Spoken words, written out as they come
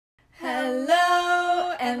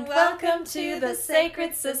and welcome to the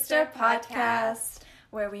Sacred Sister Podcast,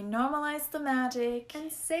 where we normalize the magic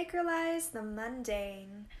and sacralize the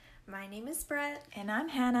mundane. My name is Brett. And I'm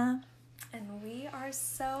Hannah. And we are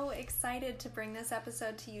so excited to bring this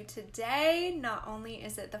episode to you today. Not only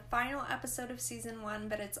is it the final episode of season 1,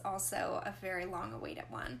 but it's also a very long-awaited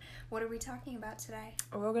one. What are we talking about today?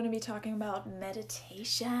 We're going to be talking about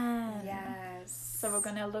meditation. Yes. So we're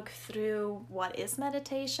going to look through what is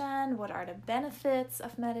meditation, what are the benefits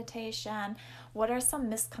of meditation, what are some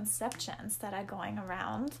misconceptions that are going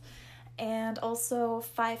around, and also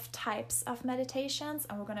 5 types of meditations.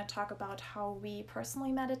 And we're going to talk about how we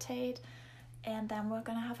personally meditate. And then we're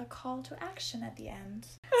going to have a call to action at the end.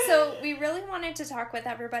 So we really wanted to talk with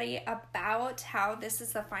everybody about how this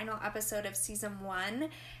is the final episode of season 1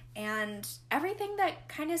 and everything that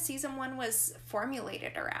kind of season 1 was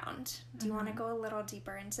formulated around. Do you want to go a little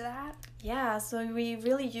deeper into that? Yeah, so we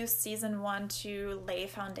really used season 1 to lay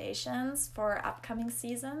foundations for upcoming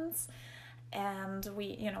seasons. And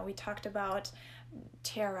we talked about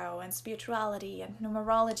tarot and spirituality and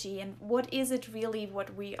numerology and what is it really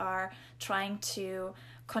what we are trying to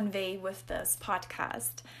convey with this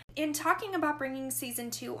podcast. In talking about bringing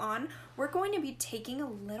season 2 on, we're going to be taking a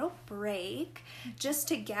little break just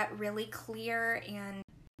to get really clear and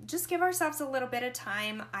just give ourselves a little bit of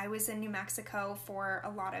time. I was in New Mexico for a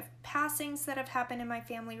lot of passings that have happened in my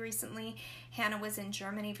family recently. Hannah was in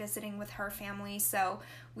Germany visiting with her family, so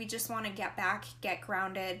we just want to get back, get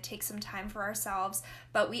grounded, take some time for ourselves.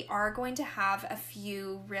 But we are going to have a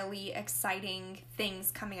few really exciting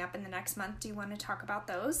things coming up in the next month. Do you want to talk about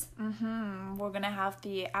those? We're going to have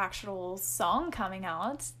the actual song coming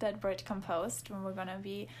out that Britt composed, and we're going to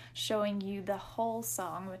be showing you the whole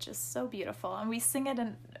song, which is so beautiful. And we sing it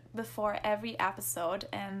before every episode,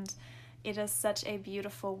 and it is such a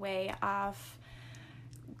beautiful way of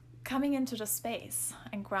coming into the space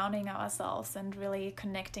and grounding ourselves and really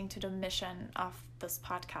connecting to the mission of this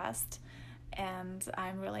podcast. And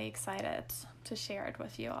I'm really excited to share it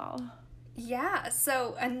with you all. Yeah,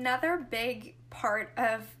 so another big part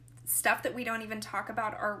of stuff that we don't even talk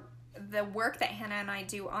about are the work that Hannah and I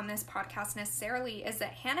do on this podcast necessarily is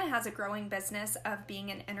that Hannah has a growing business of being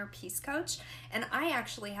an inner peace coach, and I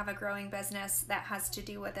actually have a growing business that has to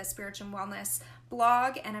do with a spiritual wellness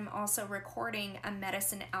blog, and I'm also recording a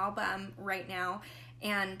medicine album right now.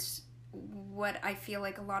 And what I feel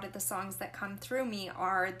like a lot of the songs that come through me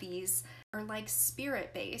are like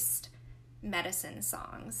spirit-based medicine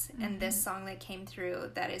songs. And this song that came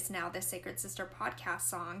through that is now the Sacred Sister podcast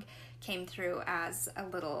song came through as a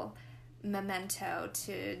little memento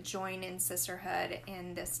to join in sisterhood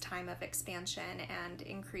in this time of expansion and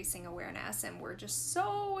increasing awareness. And we're just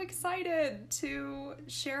so excited to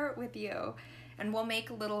share it with you. And we'll make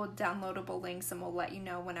little downloadable links, and we'll let you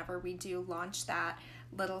know whenever we do launch that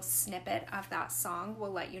little snippet of that song.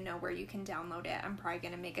 We'll let you know where you can download it. I'm probably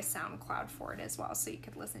going to make a SoundCloud for it as well, so you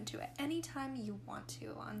could listen to it anytime you want to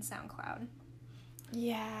on SoundCloud.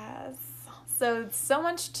 Yes. So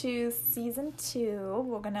much to season 2.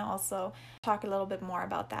 We're going to also talk a little bit more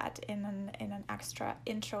about that in an extra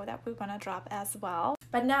intro that we're going to drop as well.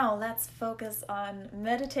 But now let's focus on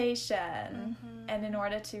meditation. And in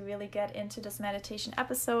order to really get into this meditation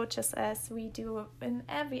episode, just as we do in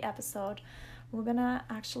every episode, we're going to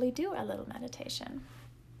actually do a little meditation.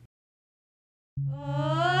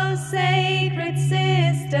 Oh, sacred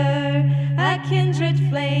sister, a kindred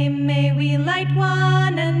flame, may we light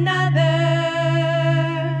one another.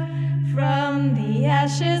 From the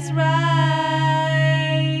ashes rise,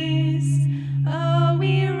 oh,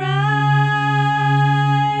 we rise,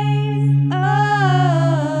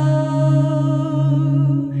 oh,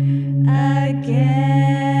 again.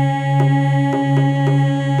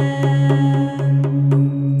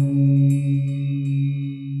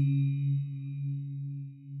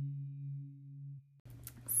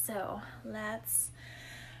 So let's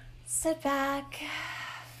sit back,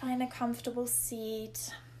 find a comfortable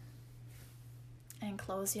seat, and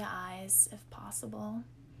close your eyes if possible.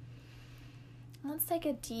 Let's take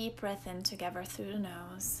a deep breath in together through the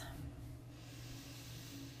nose.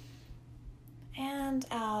 And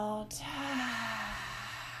out.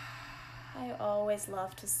 I always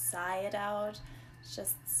love to sigh it out. It's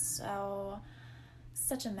just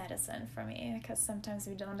such a medicine for me, because sometimes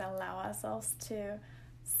we don't allow ourselves to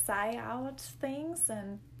sigh out things,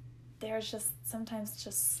 and there's just sometimes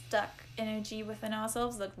just stuck energy within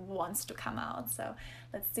ourselves that wants to come out. So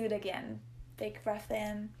let's do it again. Big breath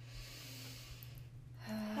in.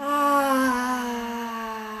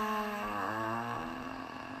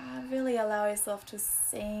 Really allow yourself to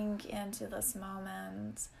sink into this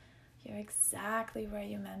moment. You're exactly where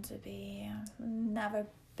you're meant to be. Another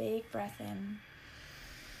big breath in.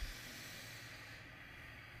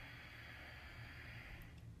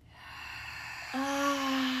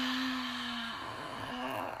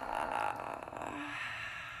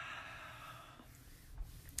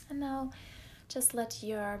 And now just let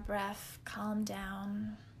your breath calm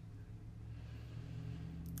down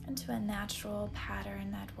into a natural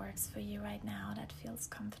pattern that works for you right now, that feels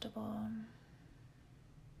comfortable.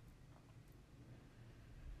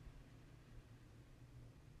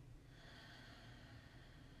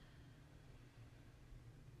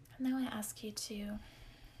 And now I ask you to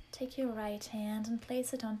take your right hand and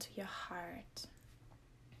place it onto your heart.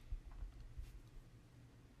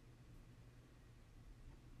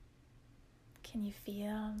 Can you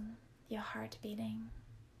feel your heart beating?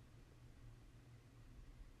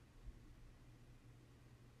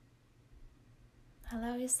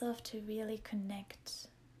 Allow yourself to really connect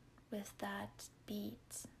with that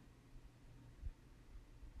beat,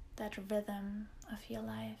 that rhythm of your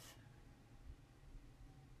life.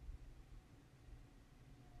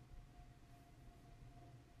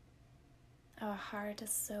 Our heart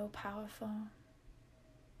is so powerful.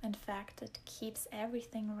 In fact, it keeps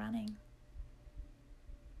everything running.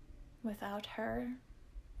 Without her,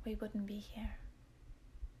 we wouldn't be here.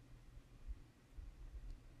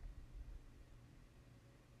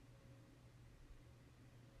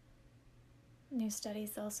 New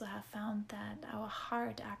studies also have found that our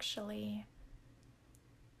heart actually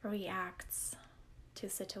reacts to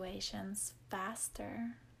situations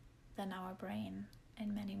faster than our brain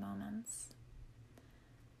in many moments.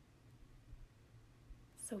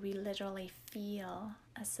 So we literally feel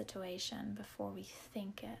a situation before we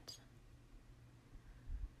think it.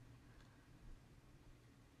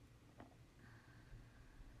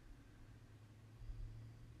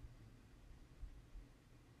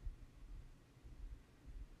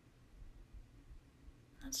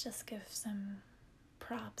 Let's just give some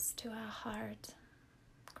props to our heart.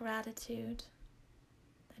 Gratitude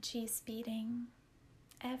that she's beating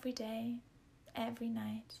every day, every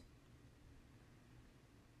night.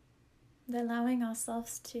 And allowing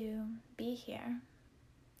ourselves to be here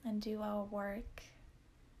and do our work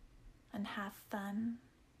and have fun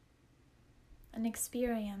and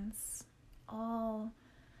experience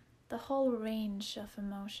the whole range of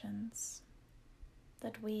emotions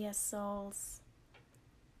that we as souls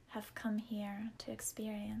have come here to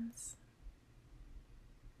experience.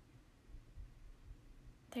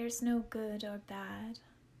 There's no good or bad.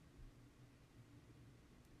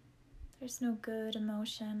 There's no good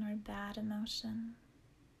emotion or bad emotion.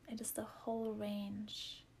 It is the whole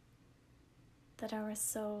range that our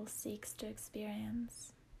soul seeks to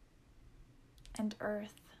experience. And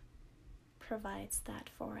Earth provides that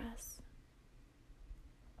for us.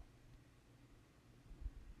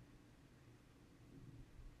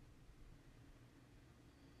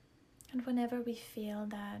 And whenever we feel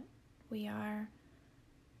that we are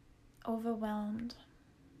overwhelmed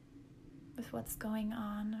with what's going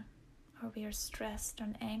on, or we are stressed or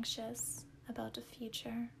anxious about the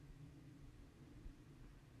future,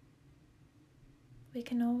 we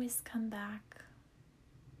can always come back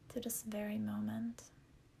to this very moment,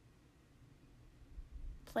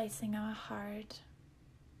 placing our heart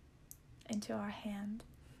into our hand,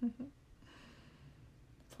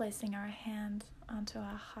 placing our hand onto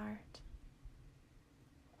our heart,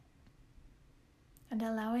 and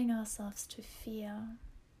allowing ourselves to feel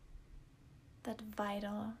that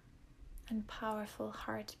vital and powerful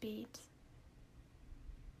heartbeat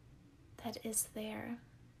that is there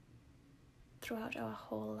throughout our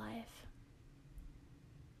whole life.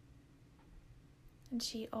 And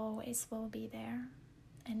she always will be there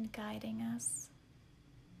and guiding us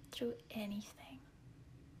through anything.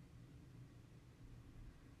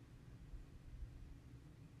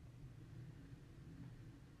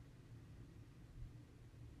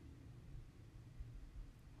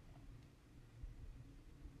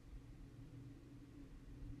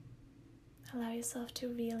 Allow yourself to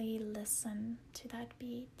really listen to that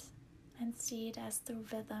beat and see it as the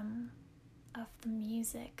rhythm of the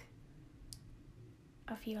music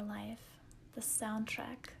of your life, the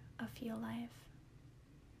soundtrack of your life.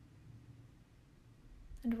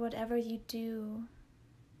 And whatever you do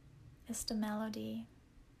is the melody,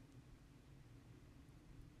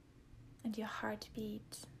 and your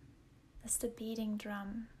heartbeat is the beating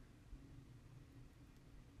drum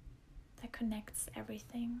that connects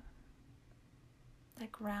everything,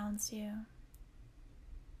 that grounds you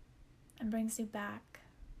and brings you back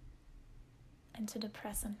into the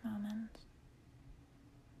present moment,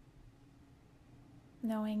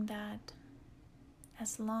 knowing that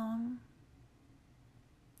as long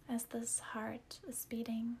as this heart is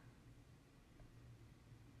beating,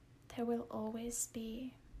 there will always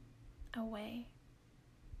be a way.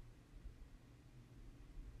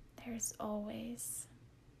 There's always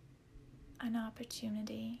an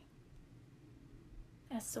opportunity,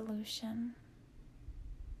 a solution.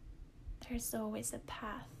 There's always a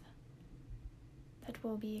path that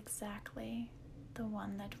will be exactly the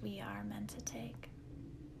one that we are meant to take.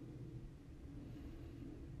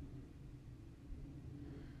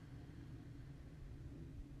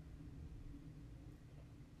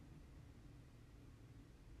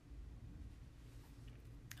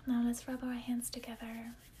 Now let's rub our hands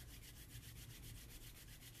together.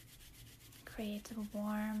 Create a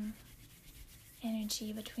warm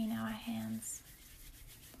energy between our hands.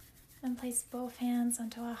 And place both hands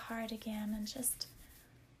onto our heart again and just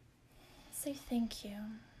say thank you.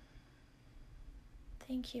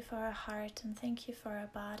 Thank you for our heart and thank you for our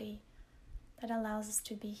body that allows us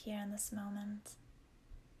to be here in this moment,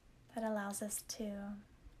 that allows us to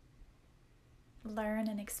learn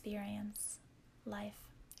and experience life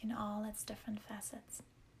in all its different facets.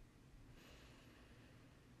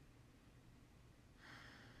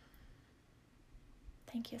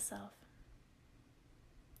 Thank yourself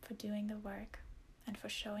for doing the work and for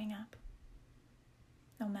showing up,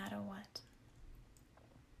 no matter what.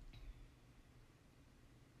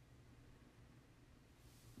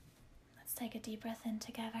 Let's take a deep breath in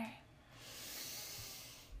together.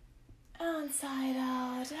 And sigh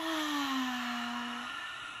out.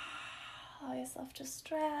 Allow yourself to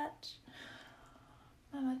stretch.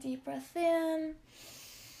 Another deep breath in.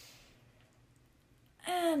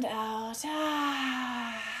 And out.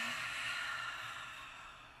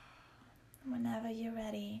 Whenever you're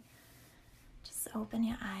ready, just open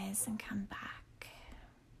your eyes and come back.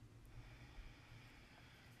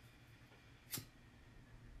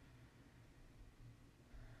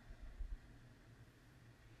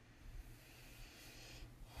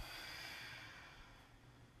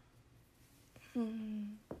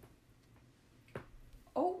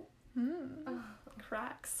 Oh.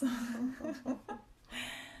 Cracks.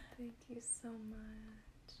 Thank you so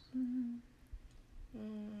much.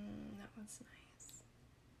 That was nice.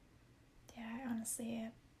 Yeah, honestly,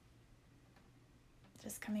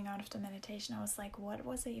 just coming out of the meditation, I was like, what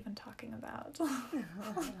was I even talking about?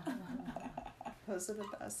 Those are the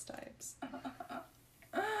best types.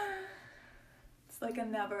 It's like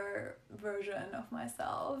another version of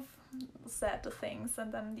myself said the things,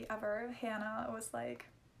 and then the other Hannah was like,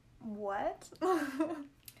 what?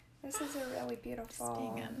 This is a really beautiful...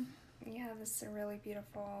 Staying in. This is a really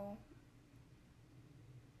beautiful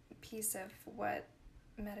piece of what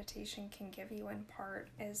meditation can give you in part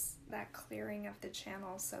is that clearing of the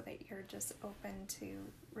channel so that you're just open to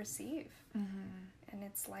receive. And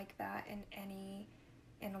it's like that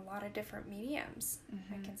in a lot of different mediums.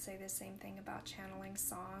 I can say the same thing about channeling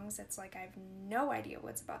songs. It's like I have no idea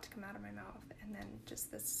what's about to come out of my mouth, and then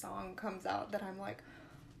just this song comes out that I'm like,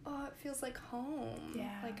 oh, it feels like home.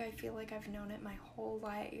 Yeah. Like I feel like I've known it my whole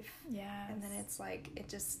life. Yeah. And then it's like,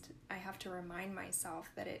 I have to remind myself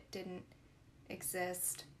that it didn't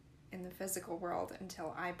exist in the physical world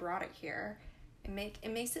until I brought it here. It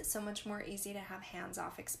makes it so much more easy to have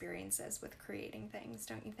hands-off experiences with creating things,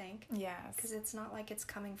 don't you think? Yes. Because it's not like it's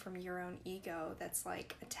coming from your own ego that's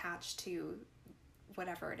like attached to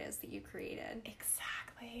whatever it is that you created.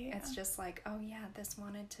 Exactly. It's just like, oh yeah, this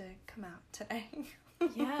wanted to come out today.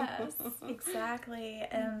 Yes, exactly.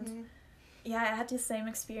 And yeah, I had the same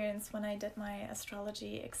experience when I did my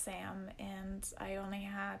astrology exam, and I only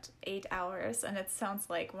had 8 hours, and it sounds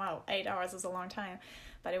like, wow, 8 hours is a long time,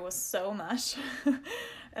 but it was so much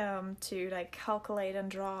to like calculate and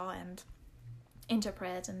draw and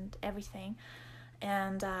interpret and everything.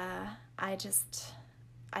 And I just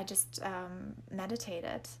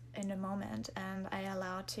meditated in the moment, and I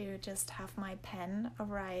allowed to just have my pen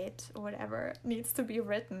write whatever needs to be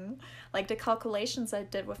written. Like the calculations I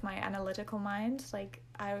did with my analytical mind, like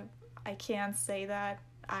I can't say that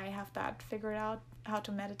I have that figured out, how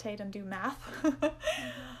to meditate and do math.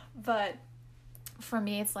 But for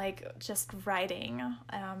me, it's like just writing,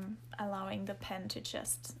 allowing the pen to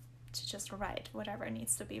just write whatever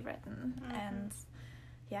needs to be written. And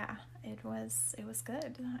yeah, it was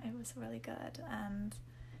good. It was really good. And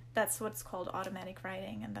that's what's called automatic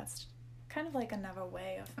writing, and that's kind of like another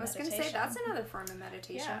way of meditation. I was going to say, that's another form of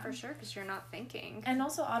meditation for sure, because you're not thinking. And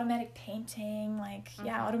also automatic painting, like,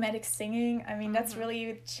 automatic singing. I mean, that's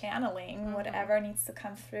really channeling whatever needs to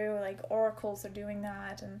come through. Like, oracles are doing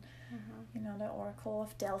that, and you know, the Oracle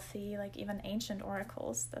of Delphi, like even ancient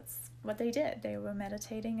oracles, that's what they did. They were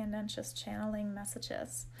meditating and then just channeling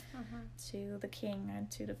messages to the king and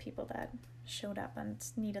to the people that showed up and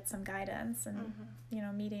needed some guidance, and you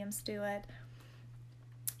know, mediums do it.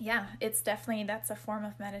 Yeah, it's definitely, that's a form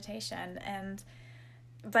of meditation,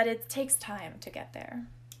 but it takes time to get there.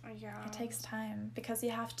 Yeah. It takes time because you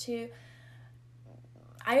have to,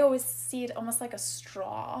 I always see it almost like a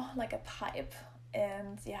straw, like a pipe,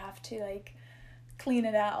 and you have to like clean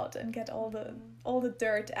it out and get all the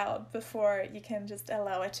dirt out before you can just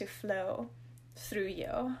allow it to flow through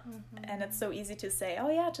you. And it's so easy to say, oh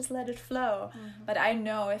yeah, just let it flow. But I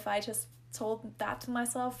know if I just told that to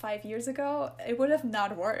myself 5 years ago, it would have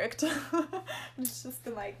not worked. It's just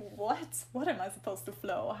been like, what am I supposed to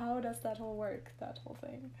flow? How does that whole work, that whole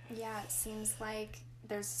thing? Yeah, it seems like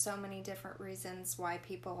there's so many different reasons why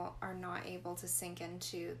people are not able to sink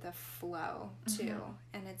into the flow too.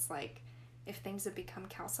 And it's like, if things have become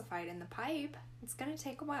calcified in the pipe, it's going to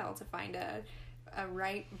take a while to find a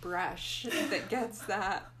right brush that gets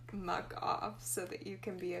that muck off so that you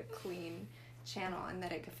can be a clean channel and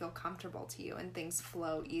that it could feel comfortable to you and things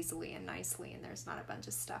flow easily and nicely, and there's not a bunch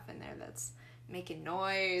of stuff in there that's making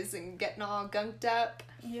noise and getting all gunked up.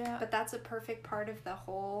 Yeah. But that's a perfect part of the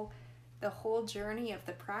whole journey of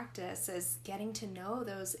the practice, is getting to know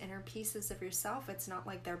those inner pieces of yourself. It's not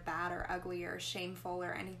like they're bad or ugly or shameful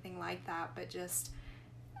or anything like that, but just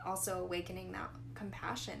also awakening that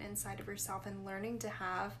compassion inside of yourself and learning to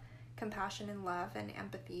have compassion and love and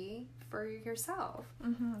empathy for yourself.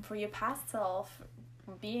 For your past self,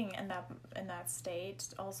 being in that state,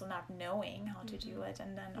 also not knowing how to do it,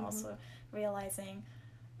 and then also realizing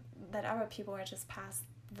that other people are just past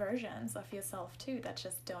versions of yourself too that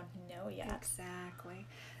just don't know yet. Exactly.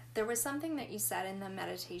 There was something that you said in the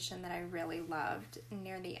meditation that I really loved.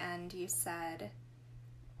 Near the end, you said,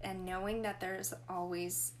 and knowing that there's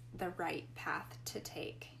always the right path to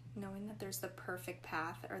take, knowing that there's the perfect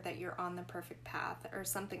path, or that you're on the perfect path, or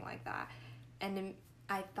something like that. And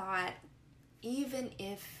I thought, even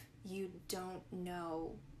if you don't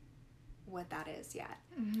know what that is yet,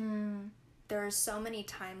 there are so many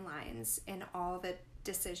timelines in all the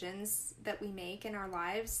decisions that we make in our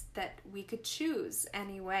lives that we could choose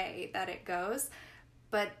any way that it goes.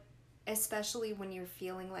 But especially when you're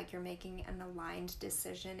feeling like you're making an aligned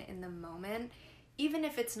decision in the moment, even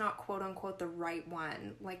if it's not quote unquote the right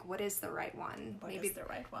one, like what is the right one? Maybe the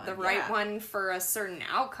right one. The right one for a certain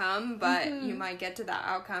outcome, but you might get to that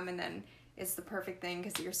outcome and then it's the perfect thing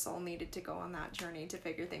because your soul needed to go on that journey to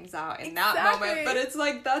figure things out in that moment. But it's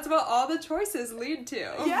like, that's what all the choices lead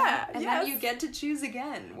to. Yeah. And then you get to choose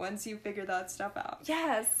again once you figure that stuff out.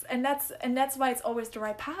 Yes. And that's why it's always the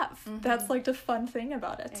right path. That's like the fun thing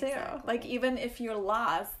about it too. Exactly. Like even if you're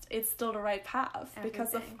lost, it's still the right path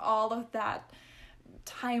because of Everything. all of that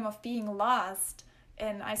time of being lost.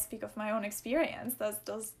 And I speak of my own experience,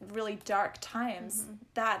 those really dark times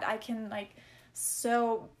that I can like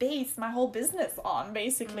so base my whole business on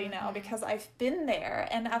basically now, because I've been there.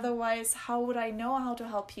 And otherwise, how would I know how to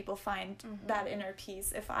help people find that inner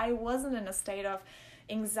peace if I wasn't in a state of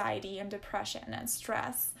anxiety and depression and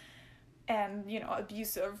stress and, you know,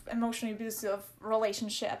 emotionally abusive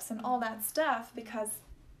relationships and all that stuff? Because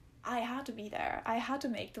I had to be there. I had to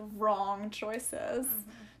make the wrong choices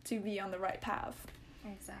to be on the right path.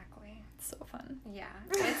 Exactly. So fun. Yeah,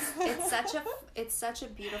 it's such a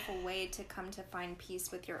beautiful way to come to find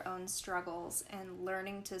peace with your own struggles and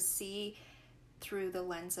learning to see through the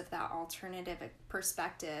lens of that alternative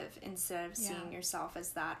perspective instead of seeing yourself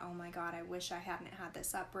as that, oh my God, I wish I hadn't had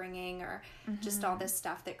this upbringing, or just all this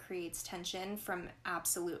stuff that creates tension from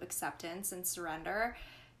absolute acceptance and surrender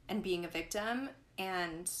and being a victim,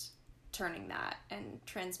 and turning that and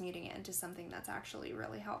transmuting it into something that's actually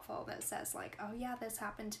really helpful, that says like, oh yeah, this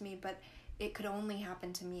happened to me, but it could only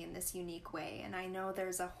happen to me in this unique way. And I know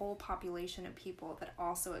there's a whole population of people that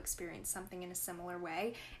also experience something in a similar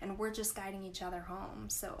way, and we're just guiding each other home.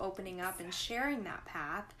 So opening up and sharing that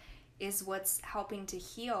path is what's helping to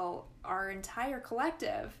heal our entire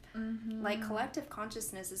collective. Like collective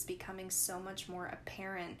consciousness is becoming so much more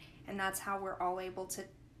apparent, and that's how we're all able to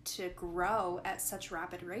grow at such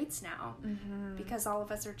rapid rates now, because all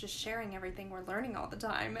of us are just sharing everything we're learning all the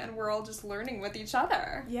time, and we're all just learning with each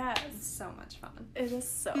other. Yes. It's so much fun. It is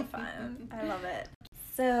so fun. I love it.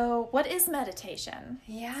 So what is meditation?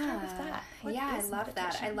 Yeah. Let's start with that. What I is love that.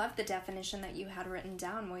 meditation? I love the definition that you had written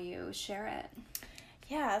down. Will you share it?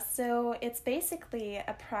 Yeah, so it's basically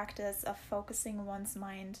a practice of focusing one's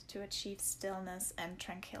mind to achieve stillness and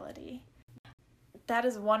tranquility. That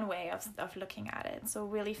is one way of looking at it. So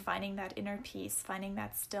really finding that inner peace, finding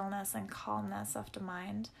that stillness and calmness of the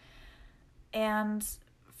mind. And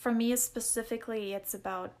for me specifically, it's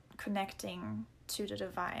about connecting to the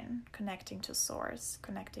divine, connecting to source,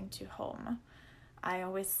 connecting to home. I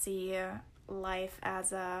always see life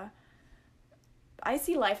as a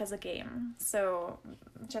game. So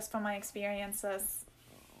just from my experiences,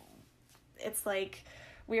 it's like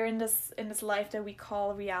we're in this life that we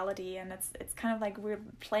call reality, and it's kind of like we're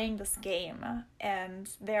playing this game, and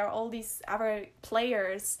there are all these other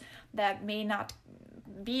players that may not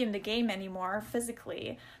be in the game anymore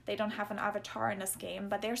physically. They don't have an avatar in this game,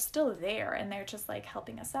 but they're still there, and they're just like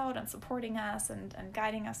helping us out and supporting us and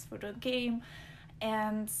guiding us through the game,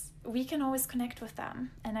 and we can always connect with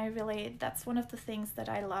them. And that's one of the things that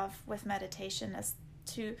I love with meditation, is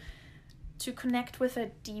to connect with a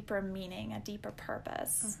deeper meaning, a deeper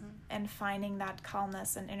purpose, and finding that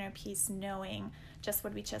calmness and inner peace, knowing just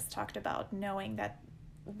what we just talked about, knowing that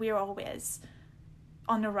we're always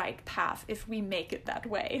on the right path if we make it that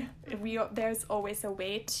way. There's always a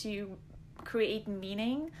way to create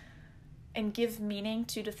meaning and give meaning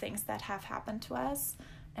to the things that have happened to us.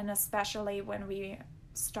 And especially when we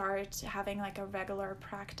start having like a regular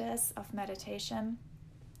practice of meditation,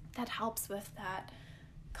 that helps with that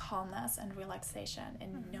calmness and relaxation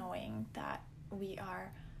in knowing that we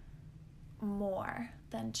are more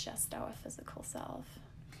than just our physical self.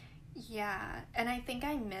 Yeah, and I think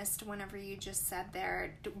I missed whenever you just said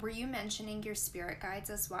there, were you mentioning your spirit guides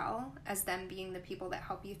as well, as them being the people that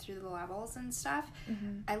help you through the levels and stuff?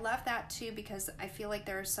 I love that too, because I feel like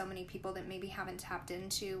there are so many people that maybe haven't tapped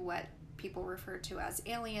into what people refer to as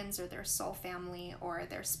aliens, or their soul family, or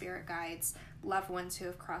their spirit guides, loved ones who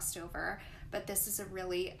have crossed over. But this is a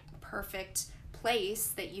really perfect place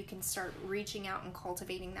that you can start reaching out and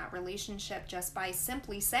cultivating that relationship just by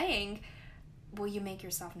simply saying, will you make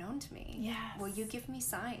yourself known to me? Yes. Will you give me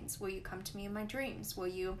signs? Will you come to me in my dreams? Will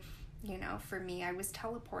you, for me, I was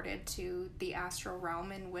teleported to the astral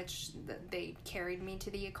realm, in which they carried me to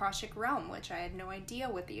the Akashic realm, which I had no idea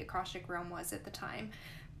what the Akashic realm was at the time.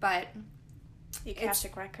 But the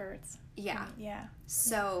Akashic records. Yeah. Yeah.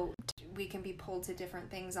 So we can be pulled to different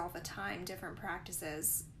things all the time, different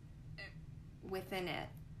practices within it.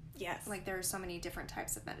 Yes. Like there are so many different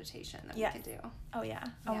types of meditation that we can do. Oh, yeah.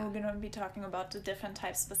 And we're going to be talking about the different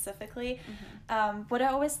types specifically. What I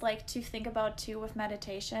always like to think about too with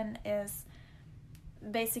meditation is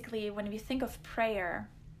basically when we think of prayer,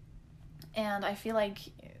 and I feel like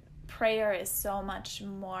prayer is so much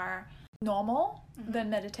more normal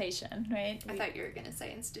than meditation, right? I thought you were going to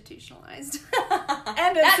say institutionalized.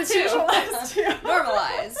 And institutionalized too.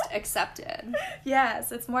 Normalized, accepted.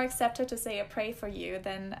 Yes, it's more accepted to say I pray for you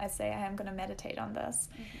than I say I am going to meditate on this.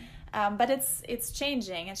 But it's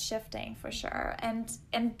changing, it's shifting for sure.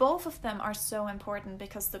 And both of them are so important,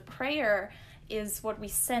 because the prayer is what we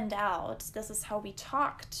send out. This is how we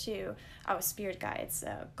talk to our spirit guides,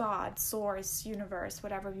 God, source, universe,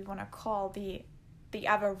 whatever we want to call the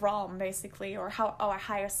other realm, basically, or how our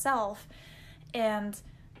higher self. And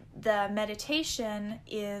the meditation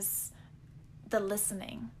is the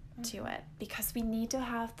listening to it, because we need to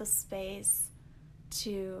have the space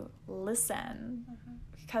to listen.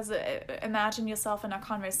 Because imagine yourself in a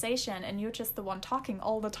conversation and you're just the one talking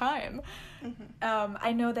all the time.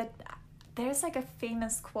 I know that there's like a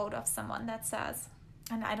famous quote of someone that says,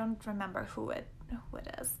 and I don't remember who it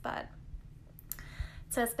is, but it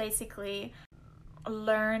says basically,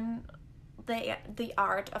 learn the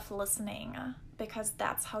art of listening, because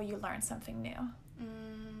that's how you learn something new.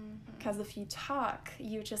 Because if you talk,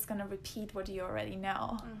 you're just going to repeat what you already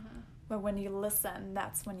know. But when you listen,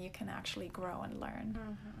 that's when you can actually grow and learn.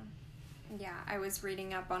 Yeah, I was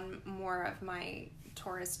reading up on more of my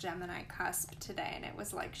Taurus Gemini cusp today, and it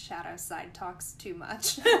was like shadow side talks too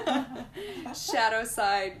much. Shadow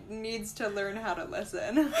side needs to learn how to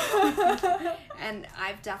listen. And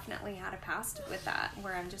I've definitely had a past with that,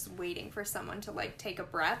 where I'm just waiting for someone to like take a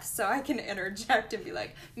breath so I can interject and be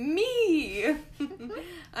like, me!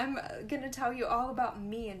 I'm gonna tell you all about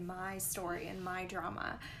me and my story and my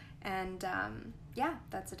drama. And yeah,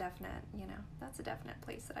 that's a definite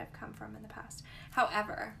place that I've come from in the past.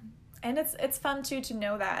 However, and it's fun too to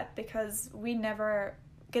know that, because we never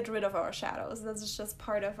get rid of our shadows. This is just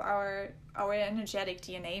part of our energetic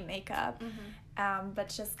DNA makeup. But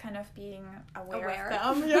just kind of being aware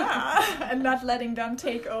of them, and not letting them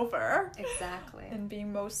take over. Exactly. And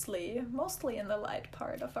being mostly in the light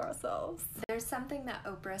part of ourselves. There's something that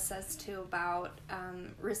Oprah says too about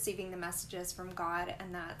receiving the messages from God,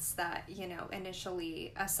 and that's that,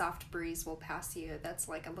 initially a soft breeze will pass you. That's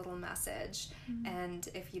like a little message. And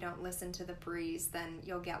if you don't listen to the breeze, then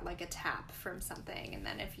you'll get like a tap from something. And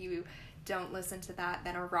then if you don't listen to that,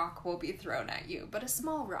 then a rock will be thrown at you. But a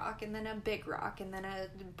small rock, and then a big rock, and then a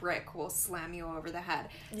brick will slam you over the head.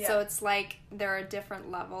 Yeah. So it's like there are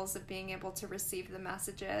different levels of being able to receive the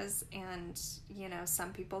messages, and, you know,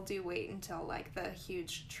 some people do wait until, like, the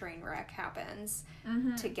huge train wreck happens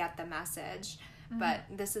to get the message. But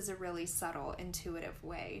this is a really subtle, intuitive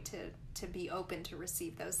way to be open to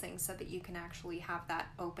receive those things so that you can actually have that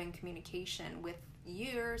open communication with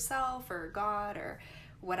yourself or God or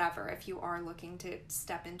whatever, if you are looking to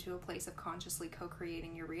step into a place of consciously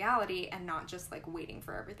co-creating your reality and not just like waiting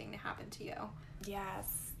for everything to happen to you.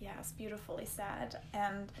 Yes, beautifully said.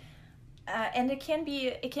 And it can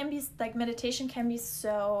be like, meditation can be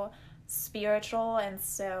so spiritual and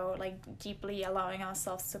so like deeply allowing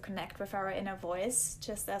ourselves to connect with our inner voice,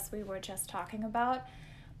 just as we were just talking about.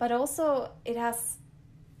 But also it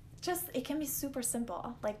can be super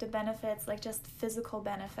simple, like the benefits, like just physical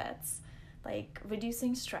benefits, like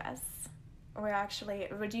reducing stress, or actually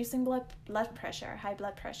reducing blood pressure, high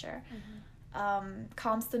blood pressure,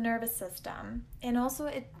 calms the nervous system, and also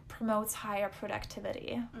it promotes higher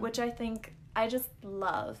productivity, which I think I just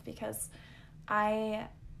love, because I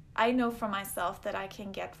know for myself that I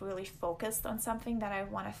can get really focused on something that I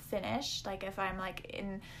want to finish. Like if I'm like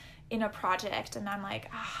in a project and I'm like,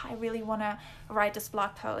 I really want to write this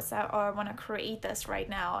blog post, or I want to create this right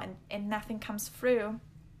now, and nothing comes through,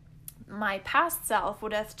 my past self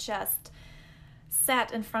would have just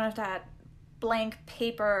sat in front of that blank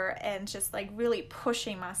paper and just like really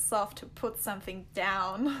pushing myself to put something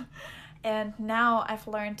down. And now I've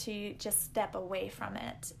learned to just step away from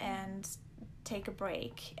it and take a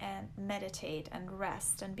break and meditate and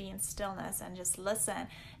rest and be in stillness and just listen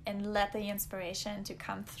and let the inspiration to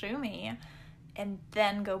come through me, and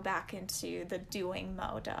then go back into the doing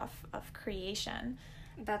mode of creation.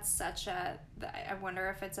 That's such a, I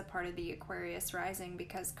wonder if it's a part of the Aquarius rising,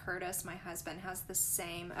 because Curtis, my husband, has the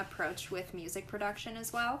same approach with music production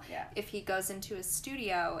as well. Yeah. If he goes into a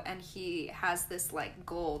studio and he has this like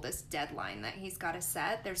goal, this deadline that he's got to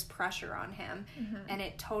set, there's pressure on him, and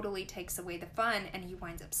it totally takes away the fun, and he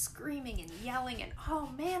winds up screaming and yelling and,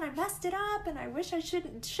 oh man, I messed it up and I wish I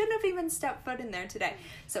shouldn't have even stepped foot in there today.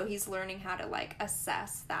 So he's learning how to like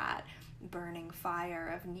assess that burning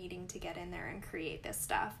fire of needing to get in there and create this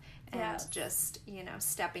stuff, and just, you know,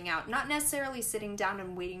 stepping out, not necessarily sitting down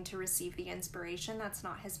and waiting to receive the inspiration. That's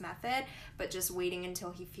not his method, but just waiting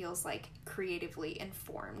until he feels like creatively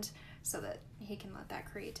informed, so that he can let that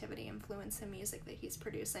creativity influence the music that he's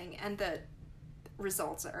producing, and the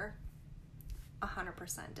results are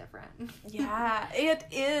 100% different. Yeah, it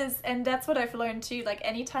is. And that's what I've learned too. Like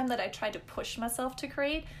anytime that I try to push myself to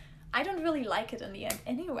create, I don't really like it in the end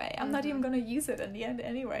anyway. I'm not even going to use it in the end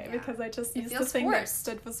anyway, because I just used the thing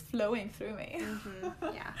that was flowing through me.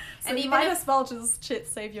 Yeah. So and you might as well just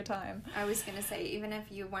save your time. I was going to say, even if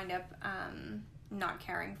you wind up not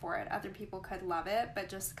caring for it, other people could love it, but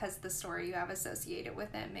just because the story you have associated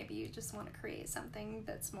with it, maybe you just want to create something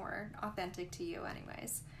that's more authentic to you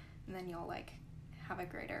anyways. And then you'll like have a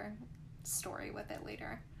greater story with it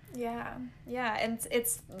later. Yeah, and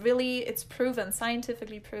it's proven,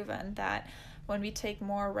 scientifically proven, that when we take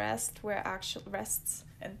more rest, rests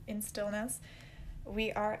and in stillness,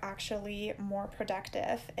 we are actually more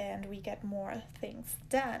productive and we get more things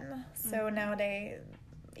done. So nowadays,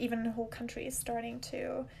 even the whole country is starting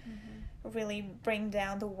to really bring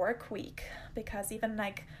down the work week, because even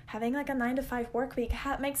like having like a 9-to-5 work week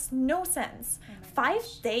makes no sense. 5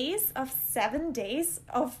 days of 7 days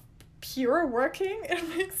of pure working, it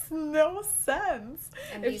makes no sense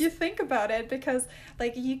if you think about it, because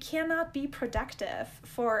like you cannot be productive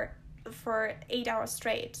for 8 hours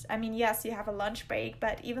straight. I mean, yes, you have a lunch break,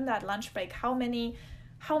 but even that lunch break, how many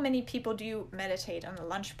people do meditate on a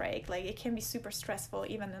lunch break? Like it can be super stressful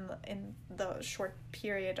even in the short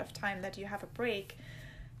period of time that you have a break.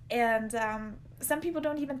 And some people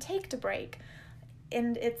don't even take the break,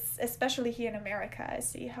 and it's especially here in America, I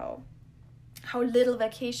see how little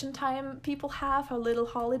vacation time people have, how little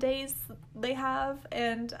holidays they have,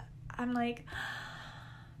 and I'm like,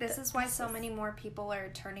 this is why so many more people are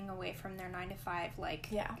turning away from their 9-to-5 like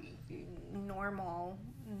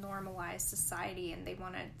normalized society, and they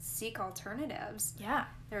want to seek alternatives. Yeah,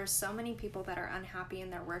 there are so many people that are unhappy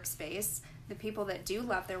in their workspace. The people that do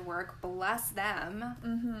love their work, bless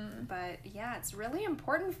them. But yeah, it's really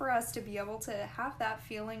important for us to be able to have that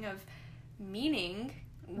feeling of meaning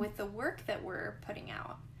with the work that we're putting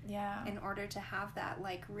out, in order to have that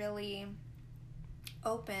like really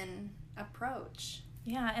open approach.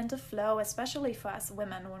 Yeah, and the flow, especially for us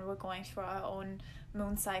women when we're going through our own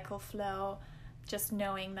moon cycle flow, just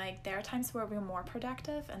knowing like there are times where we're more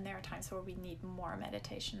productive and there are times where we need more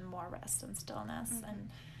meditation, more rest and stillness, and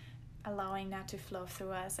allowing that to flow through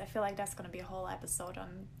us. I feel like that's going to be a whole episode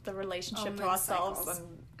on the relationship to ourselves cycles.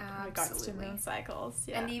 in regards to moon cycles.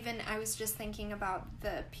 Yeah. And even I was just thinking about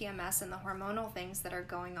the PMS and the hormonal things that are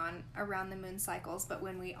going on around the moon cycles, but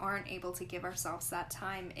when we aren't able to give ourselves that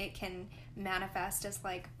time, it can manifest as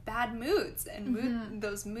like bad moods and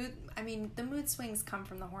the mood swings come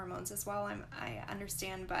from the hormones as well. I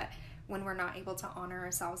understand, but when we're not able to honor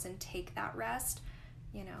ourselves and take that rest,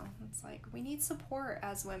 you know, it's like we need support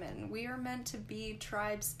as women. We are meant to be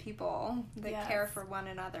tribes people that care for one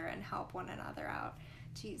another and help one another out.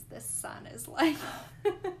 Jeez, this sun is like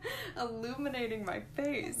illuminating my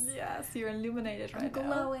face. Yes, you're illuminated right now.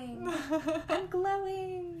 Glowing. I'm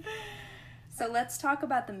glowing. So let's talk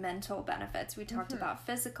about the mental benefits. We talked about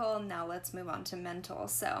physical, now let's move on to mental.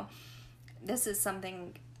 So this is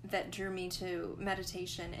something that drew me to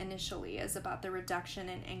meditation initially, is about the reduction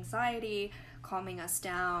in anxiety, calming us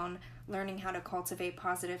down, learning how to cultivate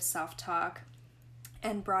positive self-talk,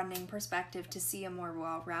 and broadening perspective to see a more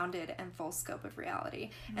well-rounded and full scope of reality.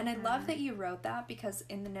 And I love that you wrote that, because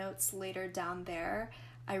in the notes later down there,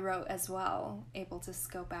 I wrote as well, able to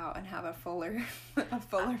scope out and have a fuller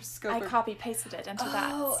scope. I copy-pasted it into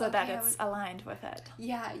that so that it's aligned with it.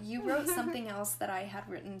 Yeah, you wrote something else that I had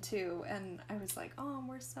written too, and I was like, oh,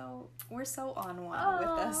 we're so on one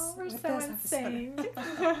with this. We're with so this insane.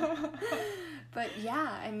 But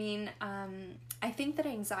yeah, I mean, I think that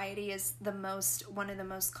anxiety is one of the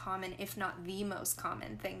most common, if not the most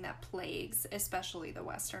common thing that plagues, especially the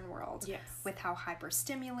Western world. Yes. With how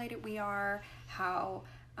hyperstimulated we are, how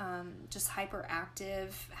just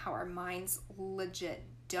hyperactive, how our minds legit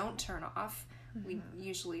don't turn off. We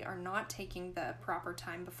usually are not taking the proper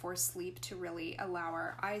time before sleep to really allow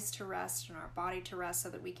our eyes to rest and our body to rest so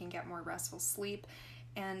that we can get more restful sleep.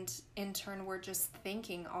 And in turn, we're just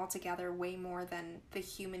thinking altogether way more than the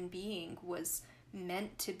human being was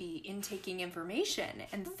meant to be, intaking information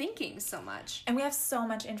and thinking so much. And we have so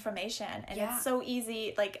much information, and Yeah. it's so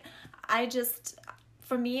easy. Like,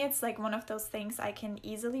 for me, it's like one of those things I can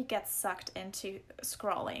easily get sucked into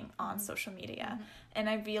scrolling on social media. And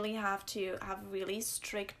I really have to have really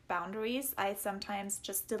strict boundaries. I sometimes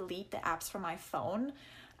just delete the apps from my phone,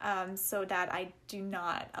 so that I do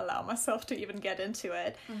not allow myself to even get into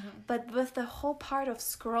it. But with the whole part of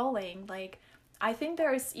scrolling, like, I think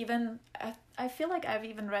there is even, I feel like I've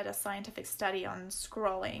even read a scientific study on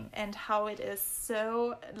scrolling and how it is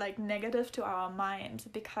so like negative to our mind,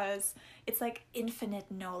 because it's like infinite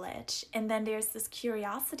knowledge. And then there's this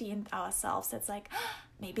curiosity in ourselves that's like,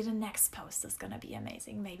 maybe the next post is going to be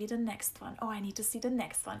amazing. Maybe the next one. Oh, I need to see the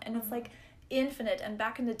next one. And it's like infinite. And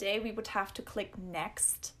back in the day, we would have to click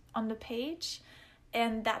next on the page.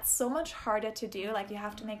 And that's so much harder to do. Like, you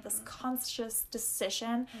have to make this conscious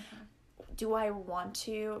decision. Do I want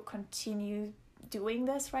to continue doing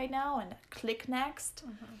this right now and click next?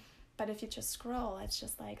 But if you just scroll, it's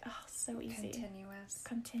just like, oh, so easy. Continuous.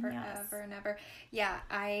 Forever and ever. Yeah,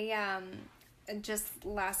 I just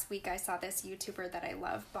last week I saw this YouTuber that I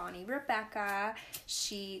love, Bonnie Rebecca.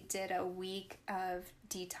 She did a week of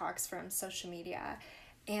detox from social media.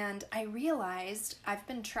 And I realized I've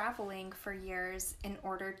been traveling for years in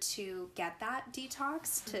order to get that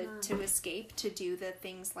detox, to escape, to do the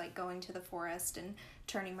things like going to the forest and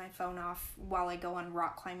turning my phone off while I go on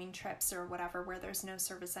rock climbing trips or whatever where there's no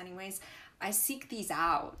service anyways. I seek these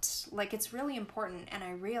out. Like, it's really important. And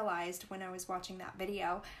I realized when I was watching that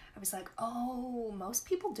video, I was like, oh, most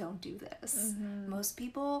people don't do this. Most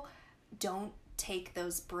people don't take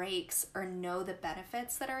those breaks or know the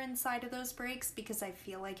benefits that are inside of those breaks, because I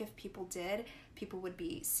feel like if people did, people would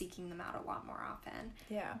be seeking them out a lot more often.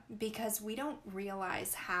 Yeah. Because we don't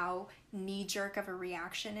realize how knee-jerk of a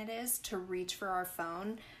reaction it is to reach for our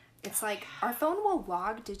phone. It's like our phone will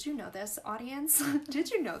log. Did you know this, audience? Did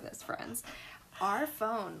you know this, friends? Our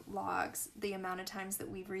phone logs the amount of times that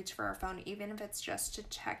we reach for our phone, even if it's just to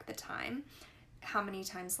check the time. How many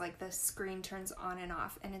times like the screen turns on and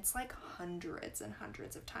off, and it's like hundreds and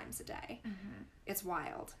hundreds of times a day. It's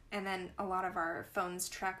wild. And then a lot of our phones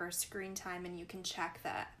track our screen time, and you can check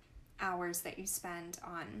the hours that you spend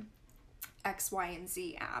on X, Y, and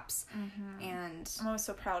Z apps. And I'm always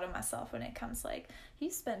so proud of myself when it comes like, you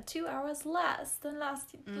spent 2 hours less than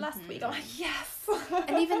last week. I'm like, yes.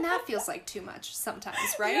 And even that feels like too much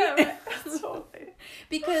sometimes, right? Yeah, right. Totally.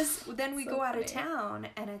 Because then we So go out of funny. town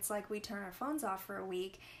and it's like we turn our phones off for a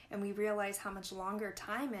week, and we realize how much longer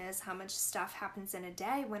time is, how much stuff happens in a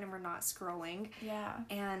day when we're not scrolling. Yeah.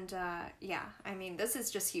 And I mean, this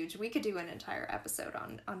is just huge. We could do an entire episode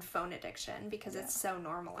on phone addiction because it's so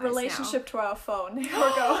normalized. Relationship to our phone. Here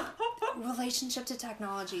we go. Relationship to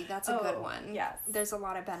technology. That's a good one. Yes. There's a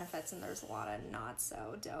lot of benefits and there's a lot of not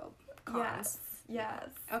so dope cons. Yes.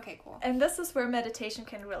 Okay, cool. And this is where meditation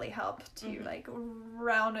can really help to like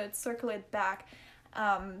round it, circle it back,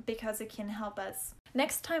 because it can help us.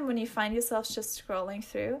 Next time when you find yourself just scrolling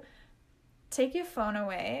through, take your phone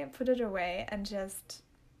away, put it away, and just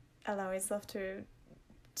allow yourself to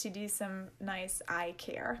do some nice eye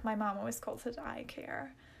care. My mom always calls it eye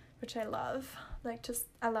care, which I love. Like just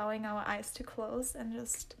allowing our eyes to close and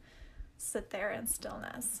just sit there in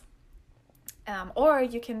stillness. Or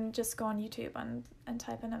you can just go on YouTube and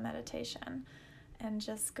type in a meditation and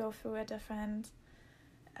just go through a different,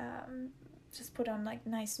 just put on like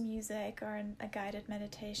nice music or a guided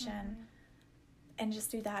meditation and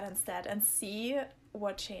just do that instead and see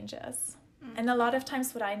what changes. And a lot of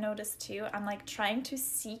times what I notice too, I'm like trying to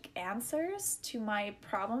seek answers to my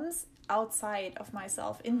problems outside of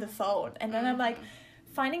myself in the phone. And then I'm like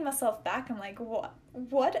finding myself back. I'm like,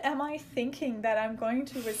 what am I thinking that I'm going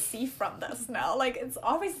to receive from this now? Like, it's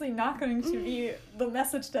obviously not going to be the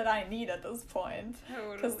message that I need at this point.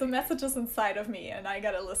 Because the message is inside of me and I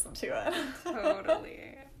gotta listen to it.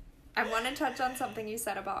 Totally. I want to touch on something you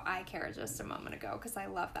said about eye care just a moment ago because I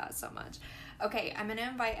love that so much. Okay, I'm going to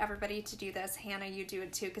invite everybody to do this. Hannah, you do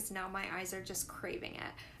it too because now my eyes are just craving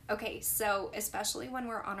it. Okay, so especially when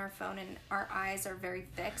we're on our phone and our eyes are very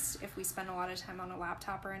fixed, if we spend a lot of time on a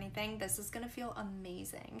laptop or anything, this is going to feel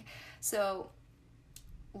amazing. So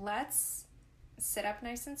let's sit up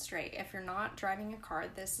nice and straight. If you're not driving a car,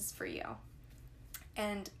 this is for you.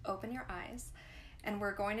 And open your eyes. And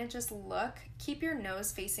we're going to just look, keep your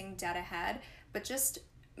nose facing dead ahead, but just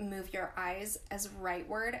move your eyes as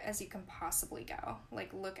rightward as you can possibly go.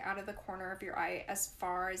 Like look out of the corner of your eye as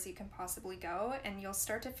far as you can possibly go, and you'll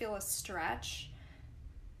start to feel a stretch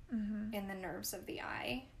in the nerves of the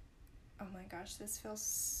eye. Oh my gosh, this feels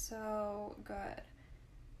so good.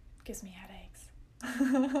 Gives me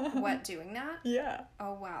headaches. What, doing that? Yeah.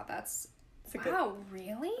 Oh wow, that's... It's wow,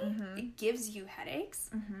 really? It gives you headaches?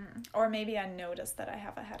 Or maybe I noticed that I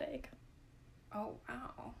have a headache. Oh,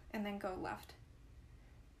 wow. And then go left.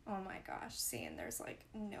 Oh my gosh. See, and there's like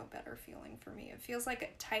no better feeling for me. It feels like a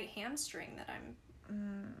tight hamstring that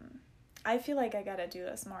I'm... I feel like I gotta do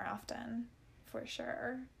this more often, for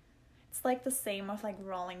sure. It's like the same with like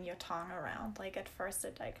rolling your tongue around. Like at first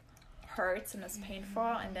it like hurts and it's painful,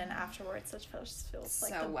 and then afterwards it just feels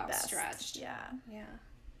like so the well best. Stretched. Yeah. Yeah.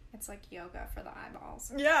 It's like yoga for the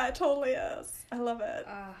eyeballs. Yeah, it totally is. I love it.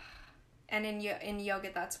 And in yoga,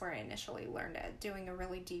 that's where I initially learned it. Doing a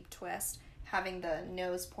really deep twist, having the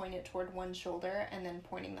nose pointed toward one shoulder, and then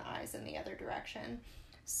pointing the eyes in the other direction.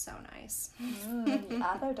 So nice. The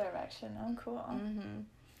other direction. Oh, cool.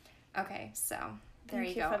 Okay, so there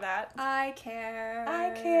Thank you go. for that. Eye care.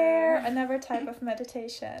 Eye care. Another type of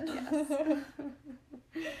meditation.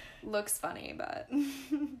 Yes. Looks funny, but...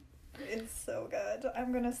 It's so good.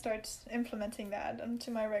 I'm gonna start implementing that into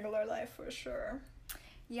my regular life for sure.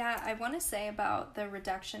 Yeah, I want to say about the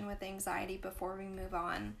reduction with anxiety before we move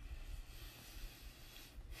on.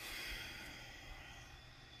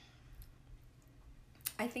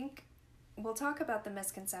 I think we'll talk about the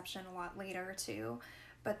misconception a lot later too,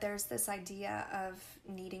 but there's this idea of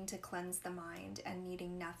needing to cleanse the mind and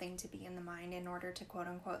needing nothing to be in the mind in order to quote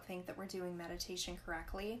unquote think that we're doing meditation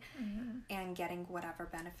correctly and getting whatever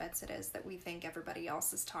benefits it is that we think everybody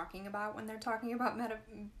else is talking about when they're talking about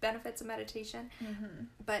benefits of meditation.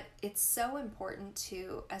 But it's so important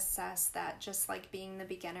to assess that, just like being the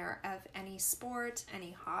beginner of any sport,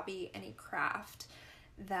 any hobby, any craft,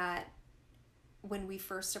 that when we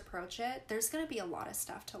first approach it, there's going to be a lot of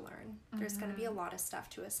stuff to learn. There's going to be a lot of stuff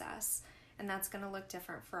to assess, and that's going to look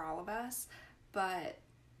different for all of us. But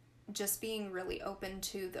just being really open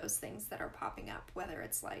to those things that are popping up, whether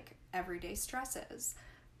it's like everyday stresses,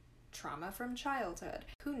 trauma from childhood,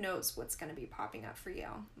 who knows what's going to be popping up for you,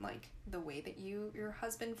 like the way that your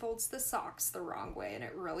husband folds the socks the wrong way and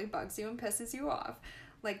it really bugs you and pisses you off.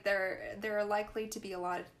 Like there are likely to be a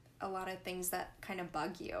lot of things that kind of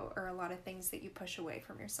bug you, or a lot of things that you push away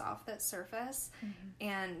from yourself that surface.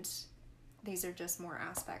 And these are just more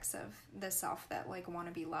aspects of the self that like want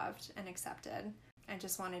to be loved and accepted. I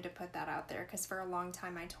just wanted to put that out there because for a long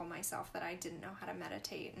time I told myself that I didn't know how to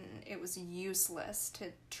meditate and it was useless to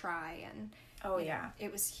try, and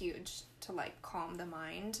it was huge to like calm the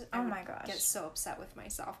mind. Oh my gosh. Get so upset with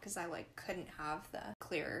myself because I like couldn't have the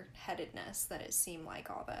clear-headedness that it seemed like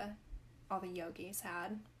all the yogis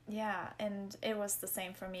had. Yeah, and it was the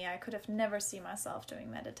same for me. I could have never seen myself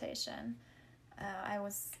doing meditation. I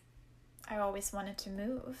always wanted to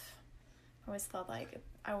move. I always thought like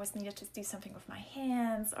I always needed to do something with my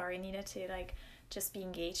hands, or I needed to like just be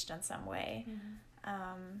engaged in some way.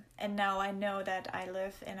 And now I know that I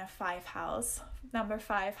live in a number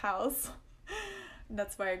 5 house.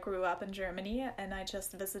 That's where I grew up in Germany, and I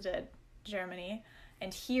just visited Germany.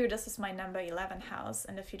 And here, this is my number 11 house.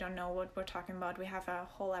 And if you don't know what we're talking about, we have a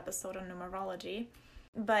whole episode on numerology.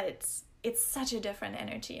 But it's such a different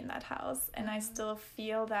energy in that house, and I still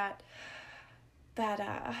feel that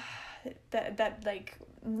like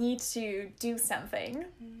need to do something.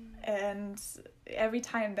 And every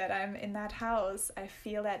time that I'm in that house, I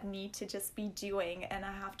feel that need to just be doing, and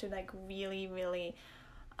I have to like really, really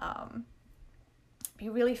be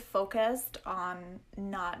really focused on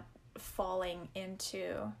not falling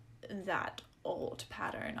into that old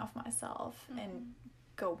pattern of myself and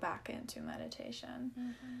go back into meditation.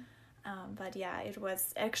 But yeah, it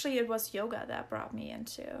was yoga that brought me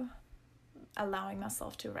into allowing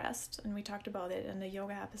myself to rest, and we talked about it in the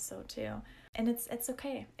yoga episode too. And it's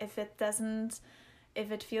okay if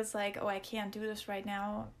it feels like, oh, I can't do this right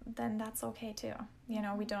now, then that's okay too. You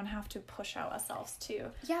know, we don't have to push ourselves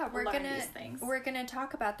to learn these things. We're gonna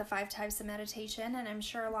talk about the 5 types of meditation, and I'm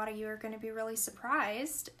sure a lot of you are going to be really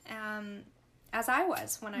surprised, as I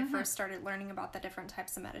was when I first started learning about the different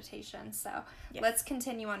types of meditation. So let's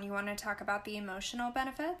continue on. You want to talk about the emotional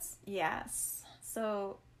benefits? Yes.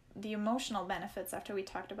 So the emotional benefits, after we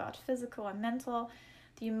talked about physical and mental,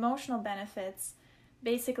 the emotional benefits,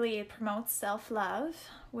 basically it promotes self-love,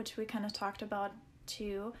 which we kind of talked about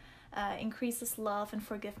too, increases love and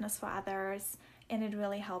forgiveness for others, and it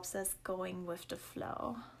really helps us going with the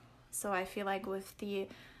flow. So I feel like with the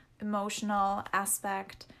emotional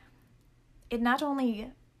aspect, it not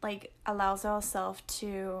only like allows ourselves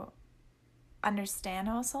to understand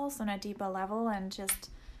ourselves on a deeper level and just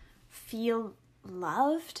feel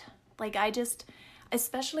loved. Like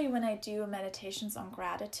especially when I do meditations on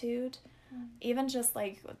gratitude, even just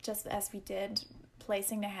as we did,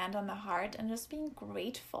 placing the hand on the heart and just being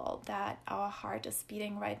grateful that our heart is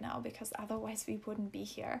beating right now, because otherwise we wouldn't be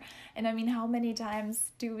here. And I mean, how many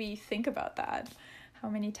times do we think about that? How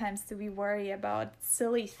many times do we worry about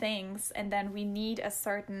silly things, and then we need a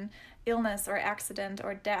certain illness or accident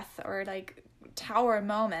or death or like tower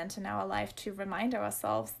moment in our life to remind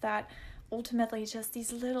ourselves that ultimately just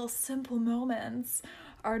these little simple moments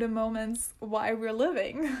are the moments why we're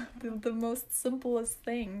living. The most simplest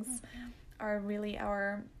things are really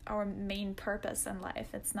our main purpose in life.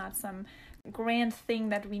 It's not some grand thing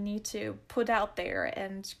that we need to put out there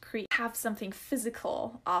and have something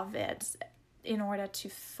physical of it in order to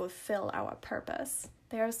fulfill our purpose.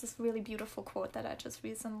 There's this really beautiful quote that I just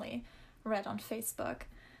recently read on Facebook,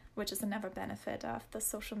 which is another benefit of the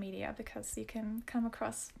social media, because you can come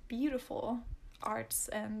across beautiful arts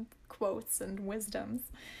and quotes and wisdoms.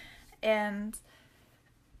 And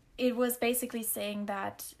it was basically saying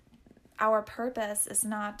that our purpose is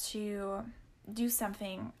not to do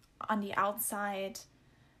something on the outside.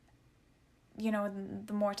 You know,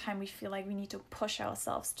 the more time we feel like we need to push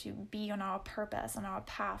ourselves to be on our purpose, on our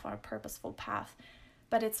path, our purposeful path.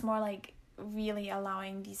 But it's more like really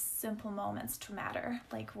allowing these simple moments to matter.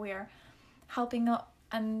 Like we're helping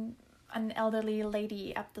an elderly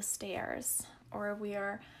lady up the stairs, or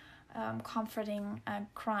we're comforting a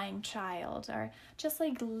crying child, or just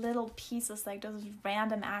like little pieces, like those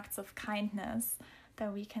random acts of kindness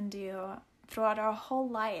that we can do throughout our whole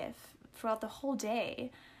life, throughout the whole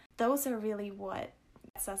day. Those are really what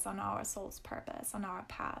gets us on our soul's purpose, on our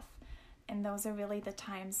path. And those are really the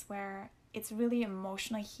times where it's really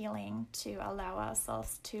emotionally healing to allow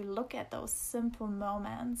ourselves to look at those simple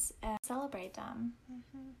moments and celebrate them.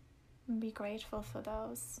 And be grateful for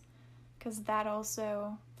those. Because that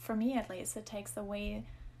also, for me at least, it takes away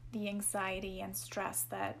the anxiety and stress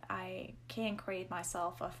that I can create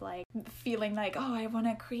myself of like feeling like, oh, I want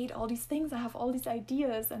to create all these things, I have all these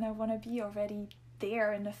ideas, and I want to be already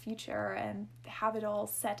there in the future and have it all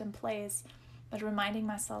set in place. But reminding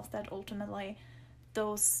myself that ultimately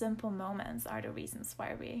those simple moments are the reasons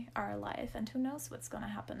why we are alive, and who knows what's going to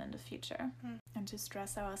happen in the future. And to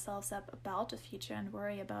stress ourselves up about the future and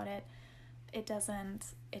worry about it, it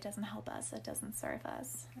doesn't help us, it doesn't serve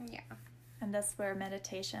us. And that's where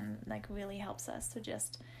meditation like really helps us to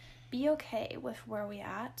just be okay with where we're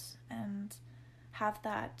at and have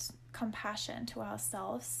that compassion to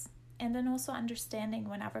ourselves, and then also understanding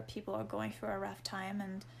whenever people are going through a rough time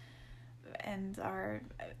and are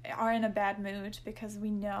in a bad mood, because we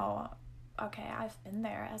know, okay, I've been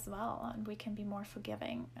there as well, and we can be more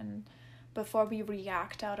forgiving and before we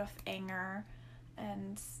react out of anger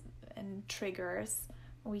and triggers,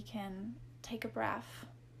 we can take a breath,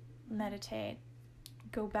 meditate,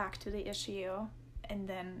 go back to the issue, and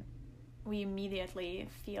then we immediately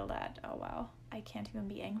feel that, oh wow, I can't even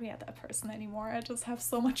be angry at that person anymore. I just have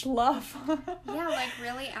so much love. Yeah, like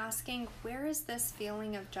really asking, where is this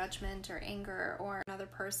feeling of judgment or anger or another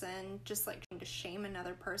person, just like trying to shame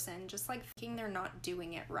another person, just like thinking they're not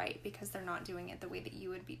doing it right because they're not doing it the way that you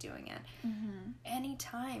would be doing it.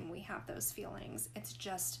 Anytime we have those feelings, it's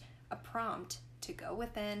just a prompt to go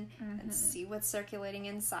within and see what's circulating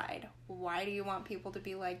inside. Why do you want people to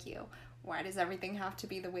be like you? Why does everything have to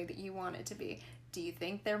be the way that you want it to be? Do you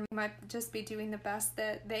think they might just be doing the best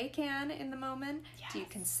that they can in the moment? Yes. Do you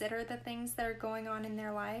consider the things that are going on in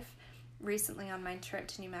their life? Recently on my trip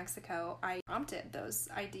to New Mexico, I prompted those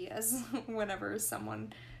ideas whenever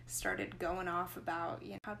someone started going off about,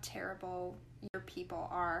 you know, how terrible your people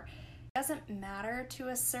are. It doesn't matter to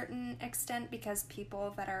a certain extent because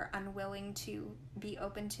people that are unwilling to be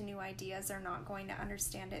open to new ideas are not going to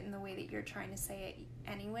understand it in the way that you're trying to say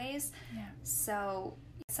it anyways. Yeah. So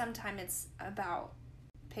sometimes it's about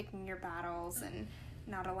picking your battles and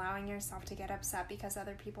not allowing yourself to get upset because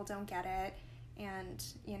other people don't get it, and,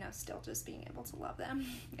 you know, still just being able to love them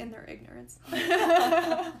in their ignorance.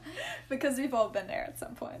 Because we've all been there at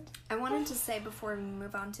some point. I wanted to say before we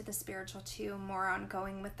move on to the spiritual too, more on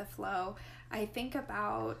going with the flow, I think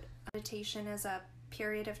about meditation as a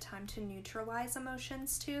period of time to neutralize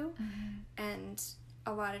emotions too. And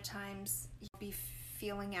a lot of times you'll be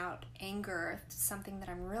feeling out anger, something that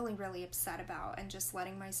I'm really, really upset about, and just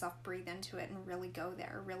letting myself breathe into it and really go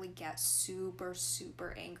there, really get super,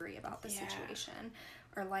 super angry about the situation.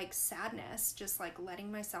 Or like sadness, just like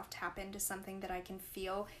letting myself tap into something that I can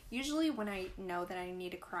feel. Usually when I know that I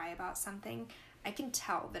need to cry about something, I can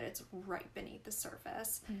tell that it's right beneath the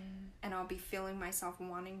surface. And I'll be feeling myself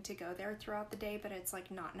wanting to go there throughout the day, but it's like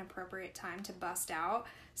not an appropriate time to bust out.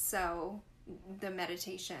 So the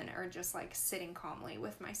meditation, or just like sitting calmly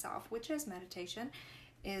with myself, which is meditation,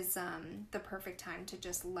 is the perfect time to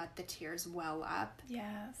just let the tears well up.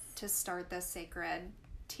 Yes. To start the sacred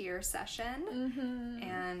tear session.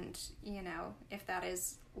 And, you know, if that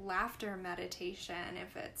is laughter meditation,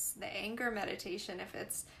 if it's the anger meditation, if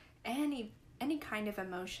it's any kind of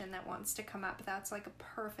emotion that wants to come up, that's like a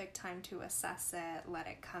perfect time to assess it, let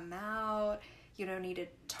it come out. You don't need to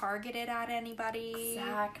target it at anybody.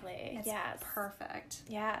 Exactly. It's perfect.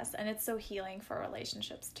 Yes, and it's so healing for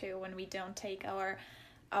relationships too when we don't take our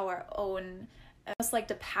own, almost like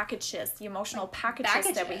the emotional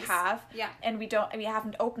packages that we have, and we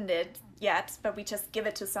haven't opened it yet, but we just give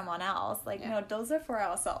it to someone else. Like, no, those are for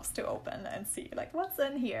ourselves to open and see, like, what's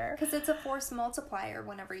in here. Because it's a force multiplier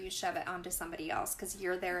whenever you shove it onto somebody else, because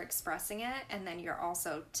you're there expressing it, and then you're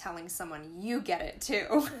also telling someone you get it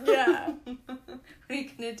too. Yeah. What are you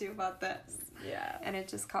gonna do about this? Yeah. And it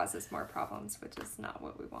just causes more problems, which is not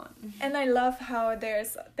what we want. And I love how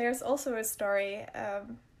there's also a story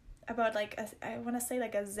about like I want to say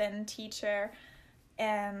like a Zen teacher,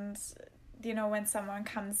 and you know, when someone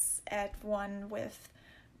comes at one with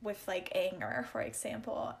like anger, for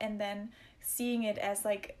example, and then seeing it as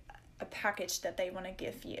like a package that they want to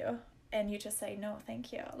give you, and you just say, no,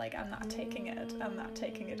 thank you, like, I'm not taking it, I'm not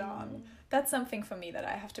taking it on. That's something for me that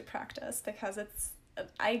I have to practice, because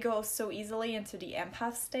I go so easily into the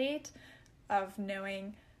empath state of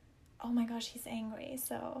knowing, oh my gosh, he's angry,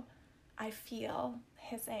 so I feel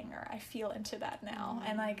his anger, I feel into that now.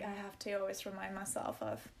 And like, I have to always remind myself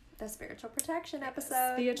of the spiritual protection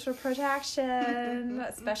episode. Spiritual protection,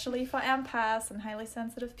 especially for empaths and highly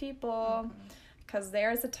sensitive people, because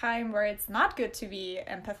there's a time where it's not good to be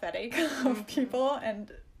empathetic of people,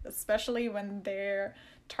 and especially when they're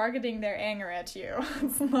targeting their anger at you.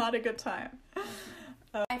 It's not a good time.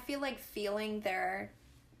 I feel like feeling their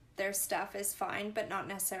stuff is fine, but not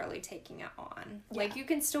necessarily taking it on. Yeah. Like, you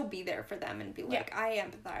can still be there for them and be like, I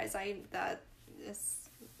empathize, that is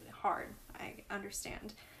hard, I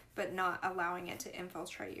understand, but not allowing it to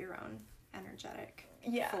infiltrate your own energetic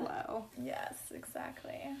flow. Yes,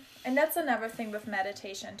 exactly. And that's another thing with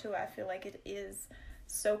meditation too. I feel like it is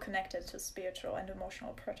so connected to spiritual and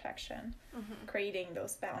emotional protection, creating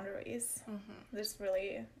those boundaries. This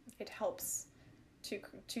really, it helps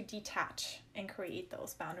to detach and create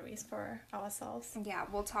those boundaries for ourselves. Yeah,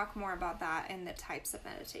 we'll talk more about that in the types of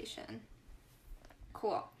meditation.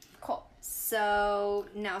 Cool. So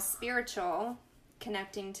now spiritual,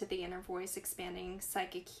 connecting to the inner voice, expanding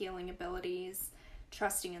psychic healing abilities,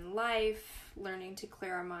 trusting in life, learning to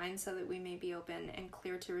clear our minds so that we may be open and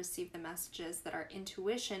clear to receive the messages that our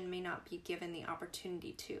intuition may not be given the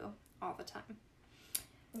opportunity to all the time.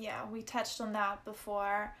 yeah, we touched on that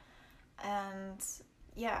before. And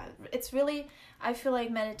yeah, it's really, I feel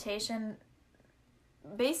like meditation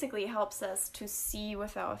basically helps us to see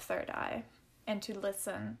with our third eye and to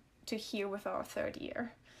listen, to hear with our third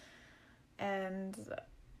ear. And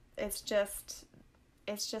it's just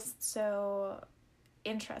so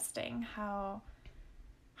interesting how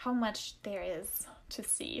much there is to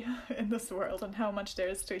see in this world and how much there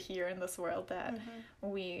is to hear in this world that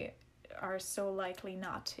we are so likely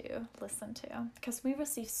not to listen to, because we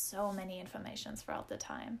receive so many informations throughout the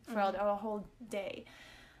time, throughout our whole day,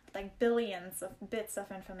 like billions of bits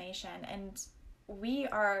of information, and we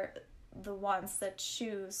are the ones that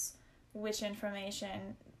choose which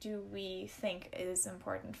information do we think is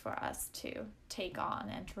important for us to take on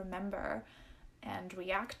and remember and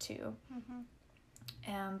react to.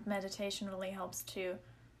 And meditation really helps to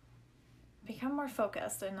become more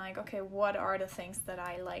focused and like, okay, what are the things that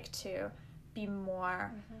I like to be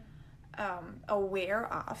more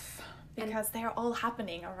aware of, because they're all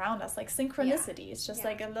happening around us, like synchronicity. It's just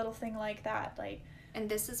like a little thing like that, like. And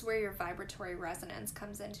this is where your vibratory resonance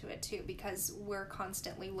comes into it too, because we're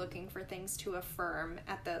constantly looking for things to affirm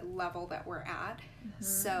at the level that we're at.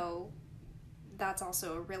 So that's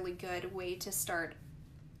also a really good way to start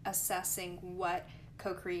assessing what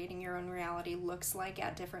co-creating your own reality looks like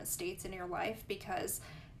at different states in your life, because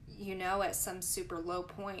you know at some super low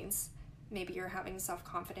points, maybe you're having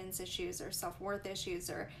self-confidence issues or self-worth issues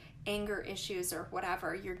or anger issues or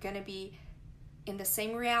whatever, you're going to be in the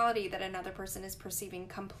same reality that another person is perceiving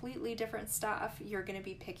completely different stuff. You're going to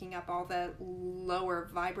be picking up all the lower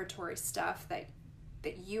vibratory stuff that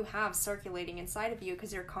you have circulating inside of you,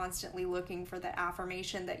 because you're constantly looking for the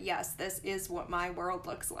affirmation that yes, this is what my world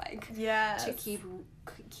looks like. Yes. To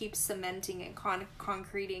keep cementing and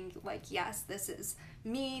concreting, like, yes, this is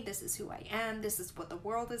me, this is who I am, this is what the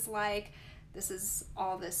world is like, this is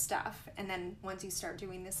all this stuff. And then once you start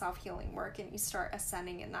doing the self-healing work and you start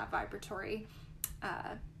ascending in that vibratory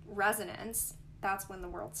resonance, that's when the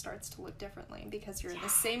world starts to look differently, because you're in the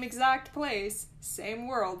same exact place, same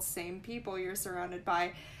world, same people you're surrounded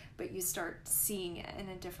by, but you start seeing it in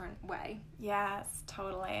a different way. Yes,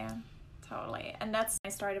 totally. And that's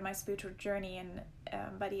when I started my spiritual journey, and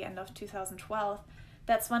by the end of 2012,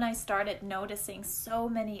 that's when I started noticing so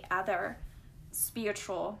many other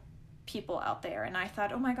spiritual people out there, and I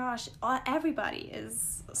thought, oh my gosh, everybody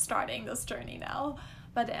is starting this journey now.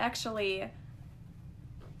 But actually,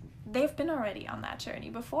 they've been already on that journey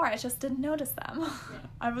before. I just didn't notice them.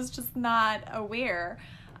 I was just not aware.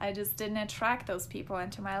 I just didn't attract those people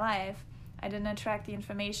into my life. I didn't attract the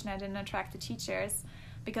information. I didn't attract the teachers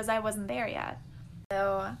because I wasn't there yet.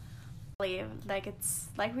 So, like, it's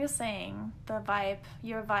like we were saying,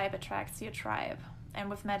 your vibe attracts your tribe. And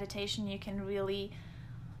with meditation, you can really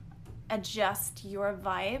adjust your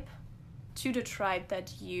vibe to the tribe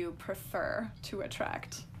that you prefer to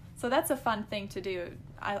attract. So that's a fun thing to do.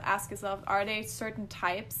 I'll ask yourself, are there certain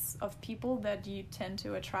types of people that you tend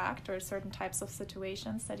to attract, or certain types of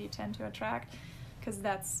situations that you tend to attract? Because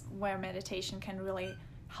that's where meditation can really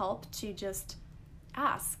help to just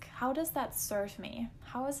ask, how does that serve me?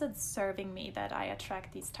 How is it serving me that I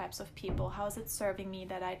attract these types of people? How is it serving me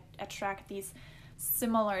that I attract these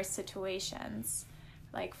similar situations?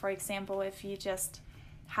 Like, for example, if you just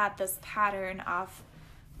had this pattern of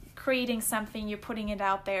creating something, you're putting it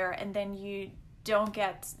out there, and then you don't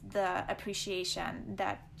get the appreciation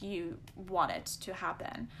that you want it to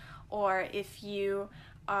happen. Or if you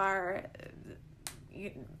are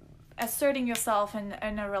asserting yourself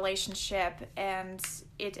in a relationship and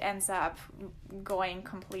it ends up going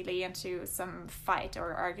completely into some fight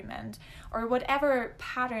or argument, or whatever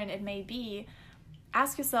pattern it may be,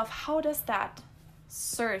 ask yourself, how does that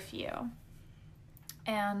serve you?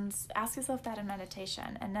 And ask yourself that in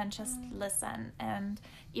meditation, and then just listen. And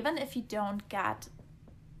even if you don't get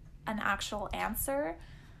an actual answer,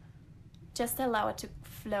 just allow it to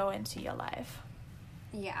flow into your life.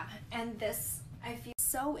 Yeah, and this, I feel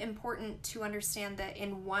so important to understand that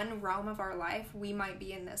in one realm of our life, we might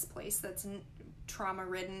be in this place that's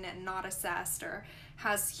trauma-ridden and not assessed, or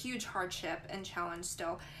has huge hardship and challenge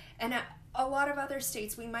still. And a lot of other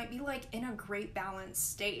states, we might be like in a great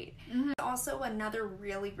balanced state. Also, another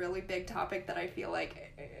really, really big topic that I feel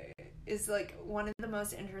like is like one of the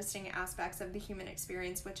most interesting aspects of the human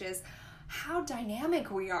experience, which is how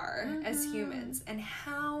dynamic we are as humans, and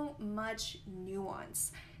how much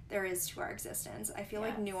nuance there is to our existence. I feel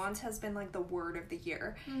like nuance has been like the word of the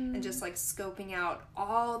year, and just like scoping out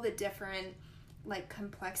all the different like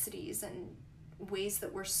complexities and ways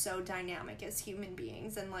that we're so dynamic as human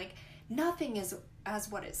beings. And like, nothing is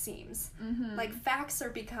as what it seems. Like, facts are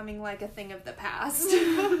becoming like a thing of the past.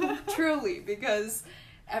 Truly, because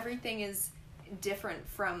everything is different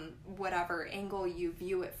from whatever angle you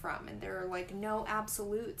view it from, and there are like no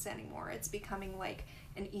absolutes anymore. It's becoming like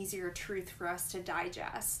an easier truth for us to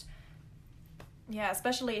digest. Yeah,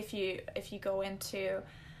 especially if you go into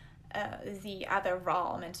the other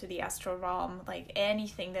realm, into the astral realm, like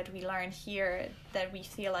anything that we learn here that we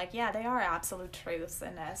feel like, yeah, they are absolute truths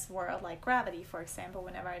in this world, like gravity, for example.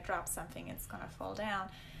 Whenever I drop something, it's gonna fall down.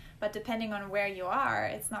 But depending on where you are,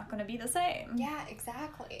 it's not gonna be the same. Yeah,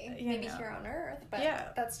 exactly. You Maybe know. here on Earth,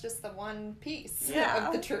 but that's just the one piece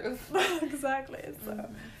of the truth. Exactly. So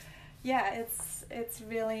yeah, it's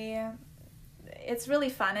really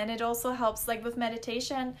fun, and it also helps, like with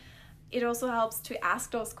meditation, it also helps to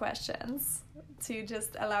ask those questions, to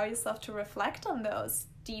just allow yourself to reflect on those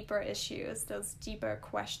deeper issues, those deeper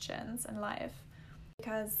questions in life,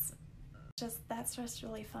 because that's just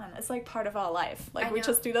really fun. It's like part of our life. Like, we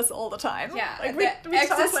just do this all the time. Yeah, like we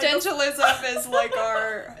existentialism is like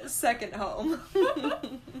our second home.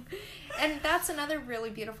 And that's another really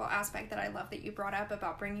beautiful aspect that I love that you brought up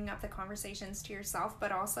about bringing up the conversations to yourself,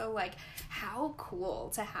 but also like how cool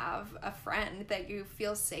to have a friend that you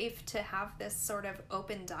feel safe to have this sort of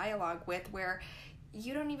open dialogue with, where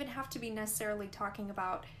you don't even have to be necessarily talking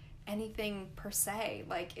about anything per se.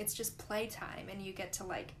 Like, it's just playtime, and you get to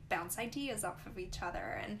like bounce ideas off of each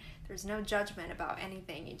other, and there's no judgment about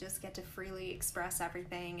anything. You just get to freely express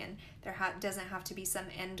everything, and there doesn't have to be some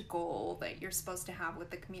end goal that you're supposed to have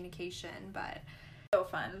with the communication. But so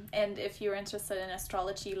fun. And if you're interested in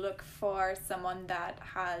astrology, look for someone that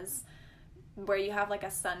has, where you have like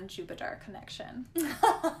a Sun-Jupiter connection,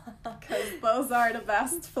 because those are the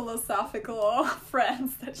best philosophical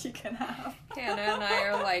friends that you can have. Hannah and I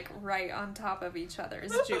are like right on top of each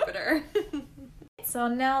other's Jupiter. So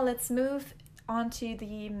now let's move on to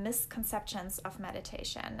the misconceptions of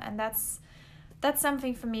meditation, and that's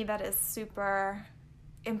something for me that is super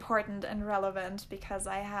important and relevant, because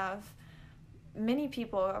I have many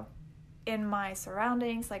people in my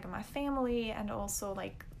surroundings, like in my family, and also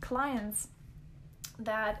like clients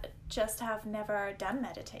that just have never done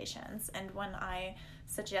meditations. And when I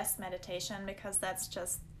suggest meditation, because that's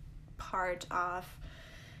just part of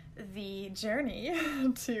the journey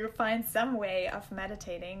to find some way of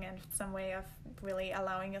meditating and some way of really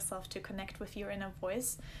allowing yourself to connect with your inner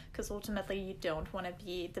voice, because ultimately you don't want to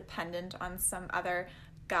be dependent on some other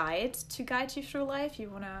guide to guide you through life. You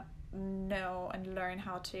want to know and learn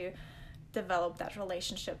how to develop that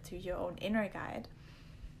relationship to your own inner guide.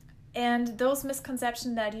 And those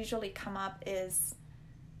misconceptions that usually come up is,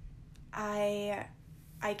 I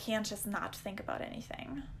can't just not think about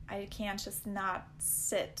anything. I can't just not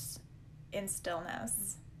sit in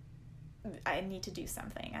stillness. I need to do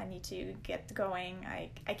something. I need to get going.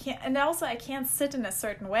 I can't, and also I can't sit in a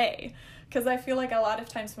certain way, because I feel like a lot of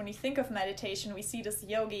times when we think of meditation, we see this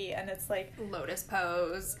yogi and it's like lotus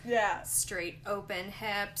pose, straight open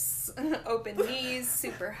hips, open knees,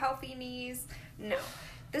 super healthy knees. No.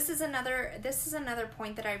 This is another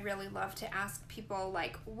point that I really love to ask people,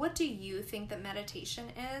 like, what do you think that meditation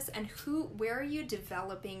is, and where are you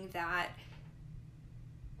developing that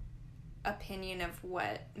opinion of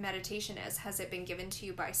what meditation is? Has it been given to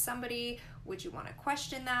you by somebody? Would you want to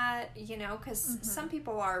question that? You know, because some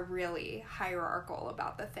people are really hierarchical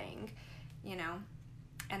about the thing, you know,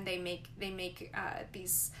 and they make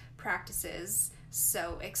these practices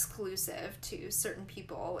so exclusive to certain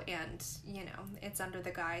people, and you know, it's under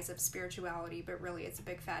the guise of spirituality, but really it's a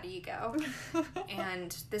big fat ego.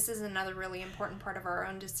 And this is another really important part of our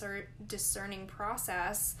own discerning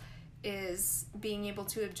process, is being able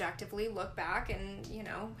to objectively look back and, you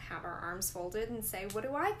know, have our arms folded and say, what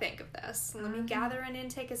do I think of this? Let me gather and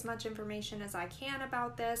intake as much information as I can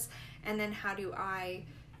about this, and then how do I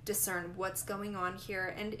discern what's going on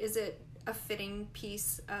here, and is it a fitting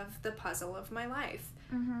piece of the puzzle of my life?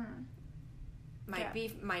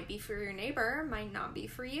 Might be for your neighbor, might not be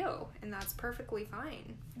for you, and that's perfectly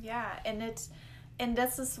fine. Yeah, and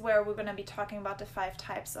this is where we're going to be talking about the 5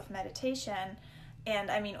 types of meditation.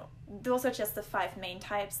 And I mean, those are just the 5 main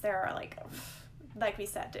types. There are like we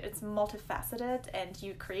said, it's multifaceted, and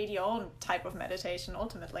you create your own type of meditation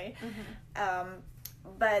ultimately.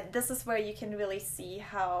 But this is where you can really see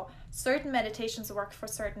how certain meditations work for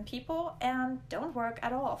certain people and don't work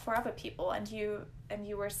at all for other people. And you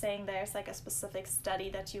were saying there's like a specific study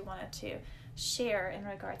that you wanted to share in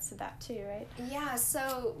regards to that too, right? Yeah,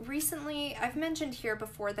 so recently, I've mentioned here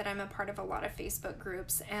before that I'm a part of a lot of Facebook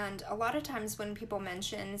groups, and a lot of times when people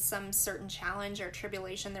mention some certain challenge or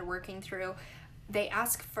tribulation they're working through, they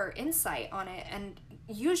ask for insight on it. And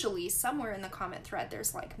usually somewhere in the comment thread,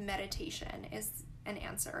 there's like meditation is an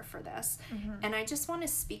answer for this. And I just want to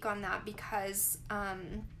speak on that because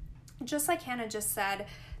just like Hannah just said,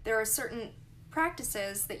 there are certain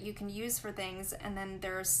practices that you can use for things, and then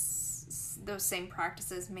there's those same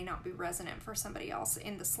practices may not be resonant for somebody else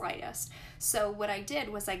in the slightest. So what I did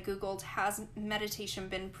was I Googled, has meditation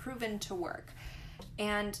been proven to work?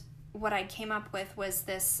 And what I came up with was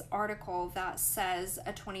this article that says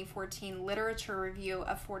a 2014 literature review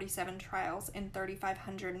of 47 trials in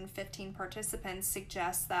 3,515 participants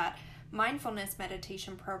suggests that mindfulness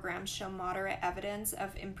meditation programs show moderate evidence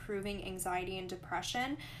of improving anxiety and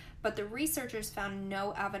depression, but the researchers found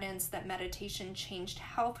no evidence that meditation changed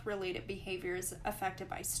health-related behaviors affected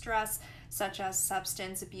by stress, such as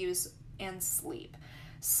substance abuse and sleep.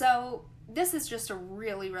 So this is just a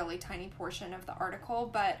really, really tiny portion of the article,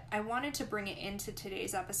 but I wanted to bring it into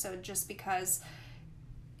today's episode just because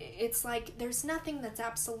it's like there's nothing that's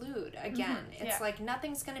absolute. Again, it's like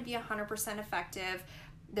nothing's going to be 100% effective.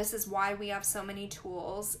 This is why we have so many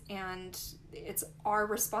tools, and it's our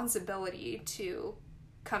responsibility to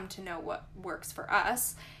come to know what works for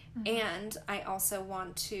us. And I also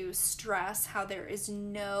want to stress how there is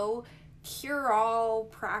no cure-all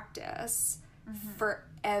practice for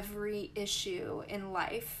every issue in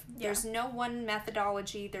life. There's no one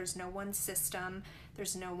methodology, there's no one system,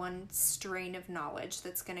 there's no one strain of knowledge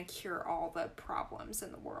that's going to cure all the problems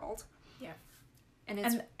in the world. And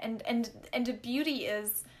it's and the beauty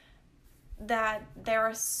is that there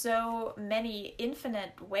are so many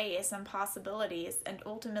infinite ways and possibilities, and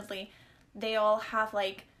ultimately they all have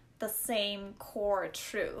like the same core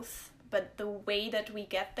truth, but the way that we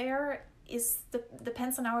get there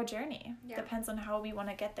depends on our journey. Depends on how we want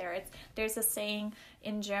to get there. There's a saying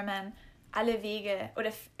in German, alle Wege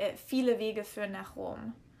oder viele Wege führen nach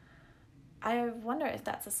Rom. I wonder if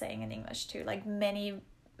that's a saying in English too, like many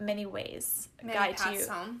ways guide you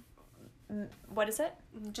home. What is it?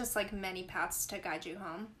 Just like many paths to guide you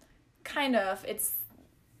home. Kind of. It's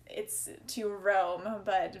to Rome,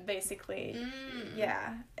 but basically,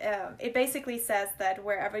 it basically says that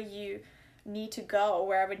wherever you need to go,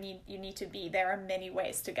 wherever you need to be, there are many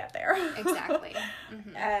ways to get there. Exactly.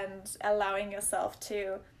 And allowing yourself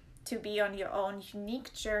to be on your own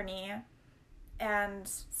unique journey and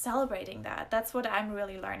celebrating that. That's what I'm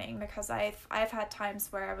really learning, because I've had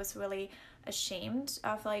times where I was really ashamed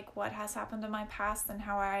of like what has happened in my past and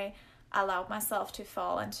how I allowed myself to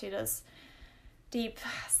fall into this deep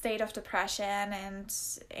state of depression and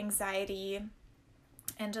anxiety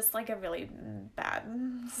and just like a really bad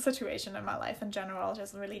situation in my life in general,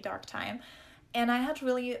 just a really dark time. And I had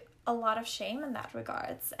really a lot of shame in that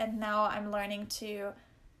regards. And now I'm learning to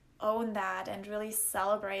own that and really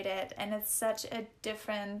celebrate it. And it's such a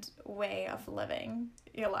different way of living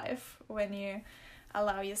your life when you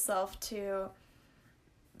allow yourself to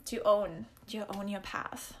own your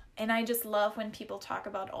path. And I just love when people talk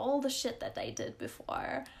about all the shit that they did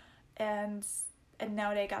before, and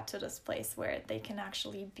now they got to this place where they can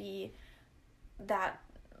actually be that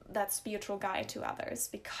spiritual guide to others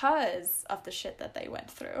because of the shit that they went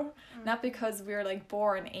through. Not because we're like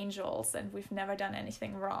born angels and we've never done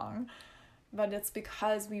anything wrong, but it's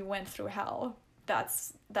because we went through hell.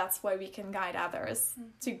 That's why we can guide others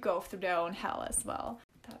to go through their own hell as well.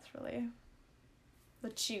 That's really the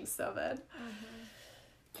juice of it.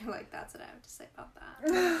 You're like, that's what I have to say about that.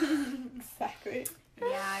 Exactly.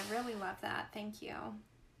 Yeah, I really love that. Thank you.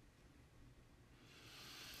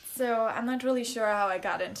 So I'm not really sure how I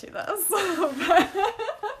got into this.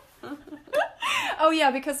 Oh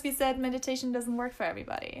yeah, because we said meditation doesn't work for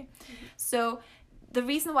everybody. So the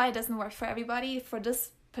reason why it doesn't work for everybody, for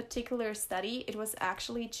this particular study, it was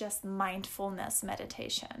actually just mindfulness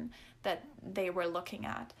meditation that they were looking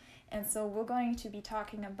at. And so we're going to be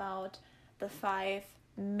talking about the 5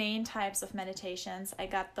 main types of meditations. I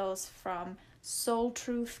got those from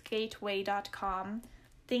soultruthgateway.com.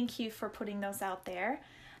 Thank you for putting those out there.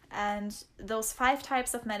 And those 5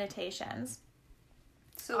 types of meditations.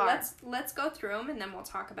 So let's go through them, and then we'll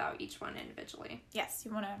talk about each one individually. Yes,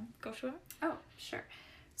 you want to go through them? Oh, sure.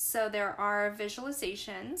 So there are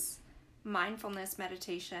visualizations, mindfulness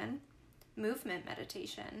meditation, movement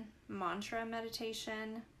meditation, mantra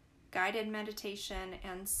meditation, guided meditation,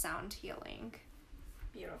 and sound healing.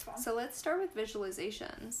 Beautiful. So let's start with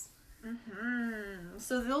visualizations.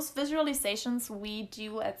 So those visualizations we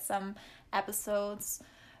do at some episodes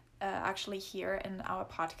actually here in our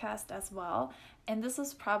podcast as well. And this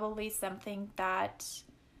is probably something that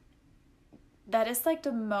is like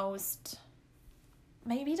the most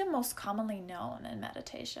commonly known in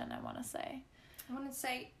meditation, I want to say.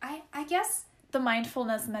 I guess the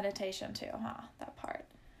mindfulness meditation too, that part.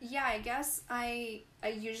 Yeah, I guess I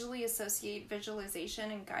usually associate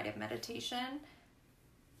visualization and guided meditation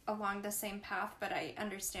along the same path, but I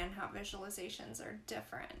understand how visualizations are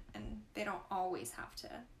different and they don't always have to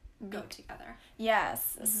go together.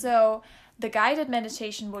 Yes. So the guided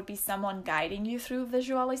meditation would be someone guiding you through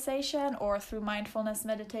visualization or through mindfulness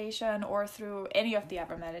meditation or through any of the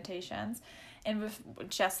other meditations. And with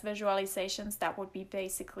just visualizations, that would be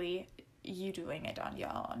basically you doing it on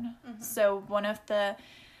your own. So one of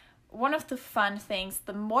the fun things,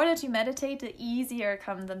 the more that you meditate, the easier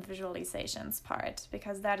come the visualizations part,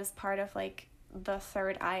 because that is part of like the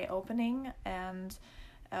third eye opening, and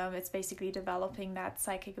it's basically developing that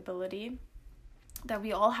psychic ability that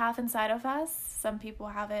we all have inside of us. Some people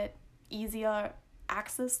have it easier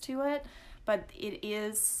access to it, but it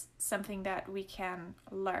is something that we can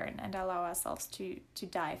learn and allow ourselves to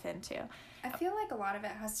dive into. I feel like a lot of it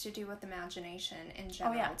has to do with imagination in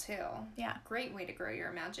general, too. Yeah. Great way to grow your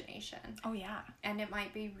imagination. Oh, yeah. And it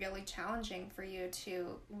might be really challenging for you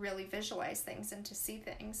to really visualize things and to see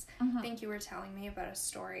things. I think you were telling me about a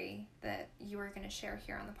story that you were going to share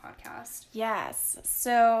here on the podcast. Yes.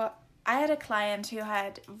 So I had a client who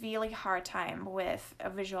had really hard time with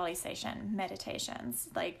visualization meditations.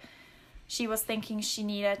 Like, she was thinking she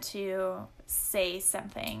needed to say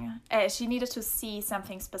something. She needed to see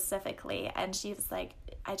something specifically. And she was like,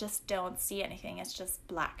 I just don't see anything. It's just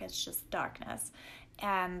black. It's just darkness.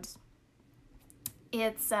 And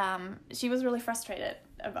it's, she was really frustrated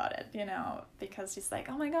about it, you know, because she's like,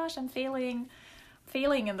 oh my gosh, I'm failing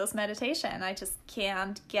in this meditation. I just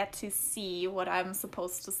can't get to see what I'm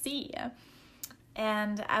supposed to see.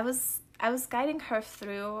 And I was guiding her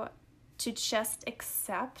through to just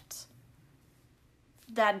accept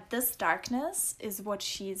that this darkness is what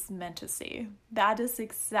she's meant to see. That is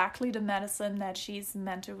exactly the medicine that she's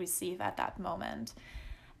meant to receive at that moment.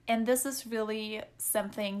 And this is really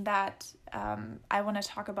something that I want to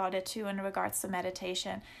talk about it too in regards to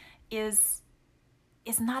meditation, is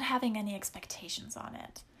not having any expectations on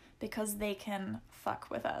it, because they can fuck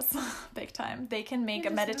with us big time. They can make a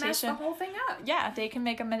meditation mess the whole thing up. Yeah, they can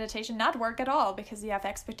make a meditation not work at all because you have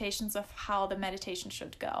expectations of how the meditation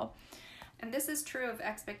should go. And this is true of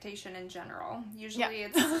expectation in general. Usually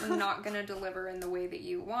it's not going to deliver in the way that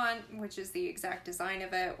you want, which is the exact design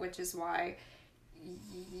of it, which is why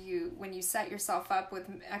when you set yourself up with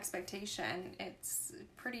expectation, it's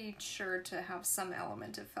pretty sure to have some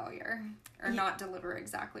element of failure or not deliver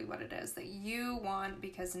exactly what it is that you want,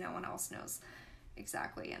 because no one else knows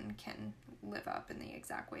exactly and can live up in the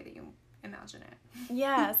exact way that you imagine it.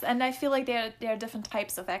 Yes, and I feel like there are different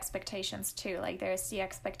types of expectations too. Like there's the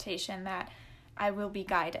expectation that I will be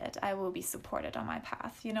guided, I will be supported on my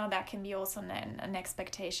path. You know, that can be also an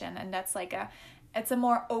expectation, and that's like it's a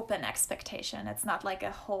more open expectation. It's not like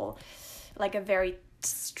a very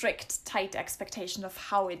strict, tight expectation of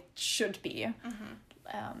how it should be.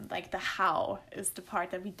 Like the how is the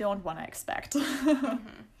part that we don't want to expect.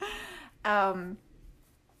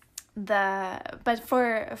 But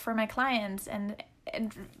for my clients, and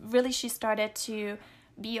really she started to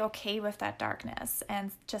be okay with that darkness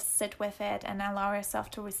and just sit with it and allow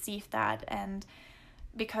herself to receive that. And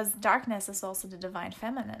because darkness is also the divine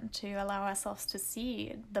feminine, to allow ourselves to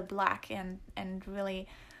see the black and really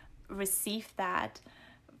receive that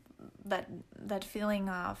feeling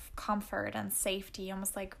of comfort and safety,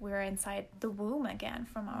 almost like we're inside the womb again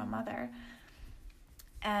from our mother.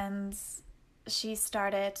 And she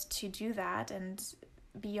started to do that and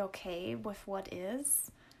be okay with what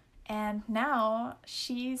is. And now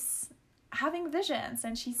she's having visions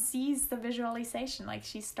and she sees the visualization. Like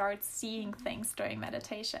she starts seeing things during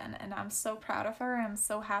meditation. And I'm so proud of her. I'm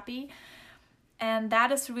so happy. And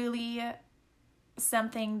that is really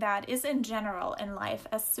something that is in general in life.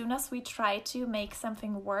 As soon as we try to make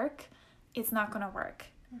something work, it's not going to work.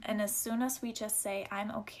 And as soon as we just say,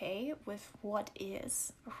 I'm okay with what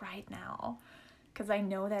is right now, because I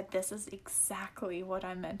know that this is exactly what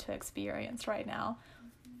I'm meant to experience right now.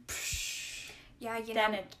 Yeah,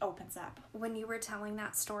 then it opens up. When you were telling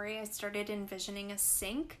that story, I started envisioning a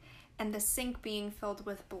sink, and the sink being filled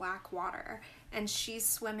with black water. And she's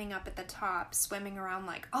swimming up at the top, swimming around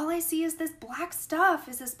like, all I see is this black stuff,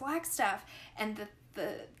 And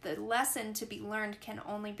the lesson to be learned can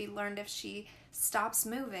only be learned if she stops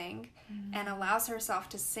moving and allows herself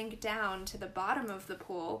to sink down to the bottom of the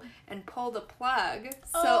pool and pull the plug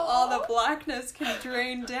so all the blackness can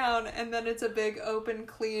drain down, and then it's a big open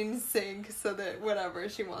clean sink so that whatever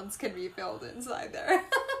she wants can be filled inside there.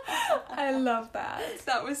 I love that.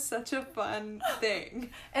 That was such a fun thing.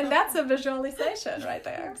 And that's a visualization right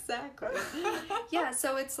there. Exactly. Yeah,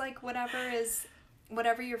 so it's like whatever is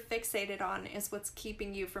whatever you're fixated on is what's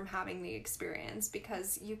keeping you from having the experience,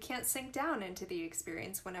 because you can't sink down into the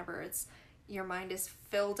experience whenever your mind is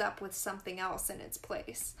filled up with something else in its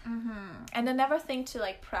place. And another thing to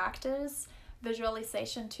like practice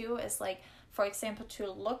visualization too is like, for example, to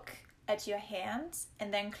look at your hand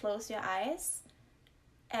and then close your eyes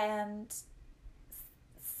and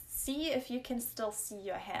see if you can still see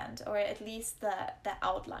your hand, or at least the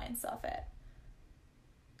outlines of it,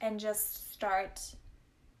 and just start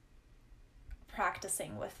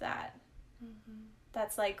practicing with that.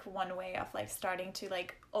 That's like one way of like starting to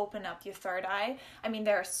like open up your third eye. I mean,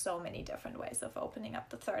 there are so many different ways of opening up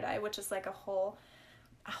the third eye, which is like a whole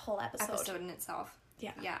episode In itself.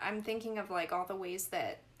 Yeah. I'm thinking of like all the ways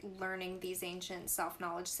that learning these ancient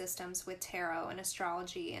self-knowledge systems with tarot and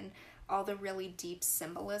astrology and all the really deep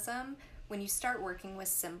symbolism, when you start working with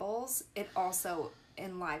symbols, it also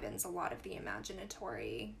enlivens a lot of the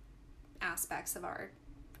imaginatory aspects of our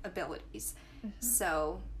abilities.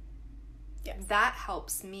 So that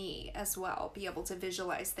helps me as well be able to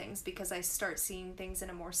visualize things, because I start seeing things in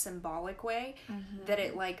a more symbolic way that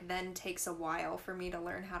it like then takes a while for me to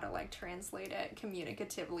learn how to like translate it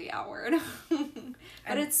communicatively outward.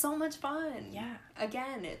 But it's so much fun. Yeah.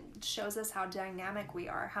 Again, it shows us how dynamic we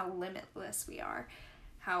are, how limitless we are,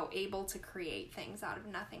 how able to create things out of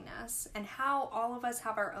nothingness, and how all of us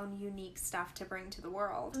have our own unique stuff to bring to the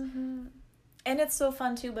world. And it's so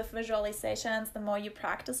fun too with visualizations. The more you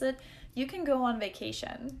practice it, you can go on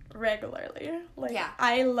vacation regularly. Like,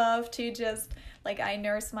 I love to just, like, I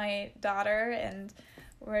nurse my daughter and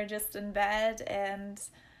we're just in bed and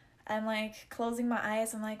I'm like closing my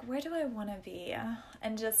eyes. I'm like, where do I want to be?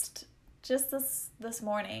 And just this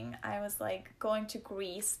morning, I was like going to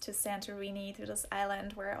Greece, to Santorini, to this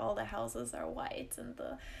island where all the houses are white and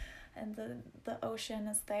the ocean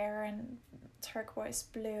is there, and turquoise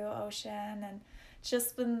blue ocean, and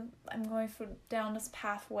I'm going down this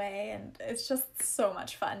pathway, and it's just so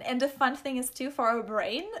much fun. And the fun thing is too, for our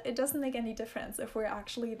brain, it doesn't make any difference if we're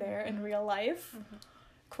actually there in real life,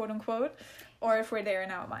 quote unquote, or if we're there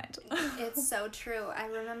in our mind. It's so true. I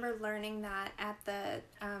remember learning that at the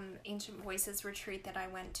Ancient Voices retreat that I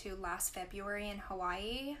went to last February in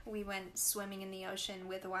Hawaii. We went swimming in the ocean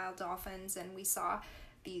with wild dolphins, and we saw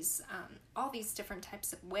these all these different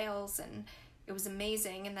types of whales, and it was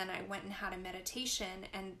amazing. And then I went and had a meditation,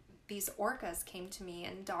 and these orcas came to me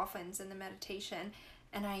and dolphins in the meditation,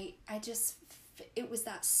 and I just, it was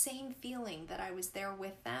that same feeling that I was there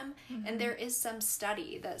with them. And there is some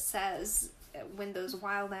study that says when those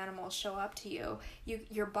wild animals show up to you,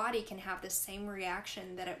 your body can have the same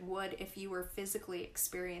reaction that it would if you were physically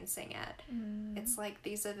experiencing it. It's like,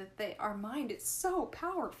 these are our mind is so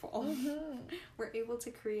powerful. We're able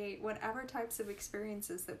to create whatever types of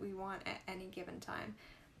experiences that we want at any given time.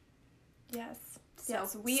 Yes. So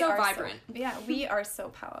we so are vibrant. We are so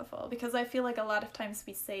powerful, because I feel like a lot of times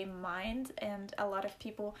we say mind, and a lot of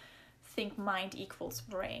people think mind equals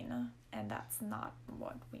brain, and that's not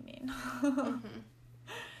what we mean.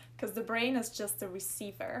 Because the brain is just the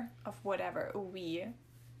receiver of whatever we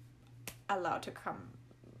allow to come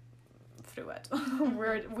through it.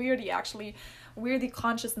 We're the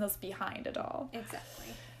consciousness behind it all. Exactly.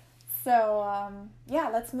 So,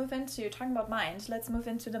 let's move into talking about mind. Let's move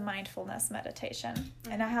into the mindfulness meditation.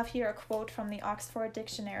 And I have here a quote from the Oxford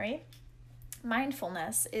Dictionary.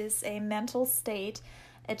 Mindfulness is a mental state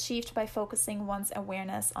achieved by focusing one's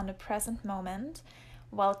awareness on the present moment,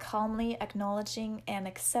 while calmly acknowledging and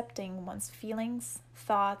accepting one's feelings,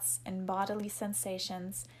 thoughts, and bodily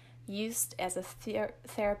sensations, used as a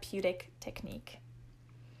therapeutic technique.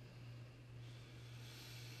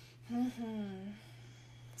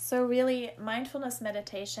 So really, mindfulness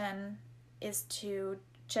meditation is to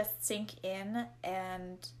just sink in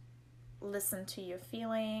and listen to your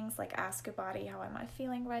feelings, like ask your body, how am I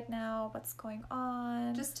feeling right now? What's going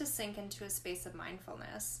on? Just to sink into a space of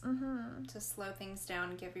mindfulness. To slow things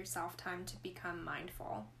down, give yourself time to become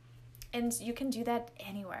mindful. And you can do that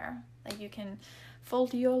anywhere. Like, you can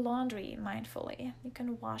fold your laundry mindfully. You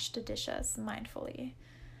can wash the dishes mindfully.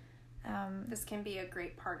 This can be a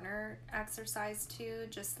great partner exercise too,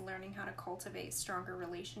 just learning how to cultivate stronger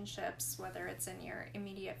relationships, whether it's in your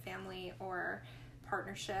immediate family or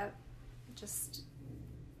partnership. Just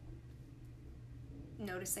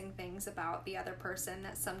noticing things about the other person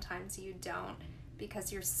that sometimes you don't,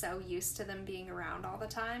 because you're so used to them being around all the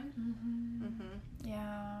time.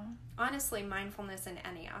 Yeah. Honestly, mindfulness in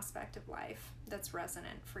any aspect of life that's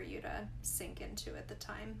resonant for you to sink into at the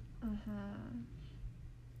time.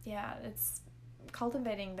 Yeah, it's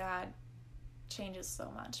cultivating that changes so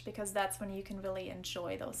much, because that's when you can really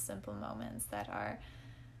enjoy those simple moments that are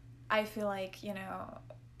I feel like, you know,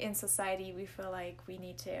 in society we feel like we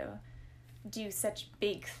need to do such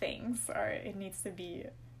big things, or it needs to be,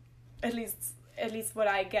 at least what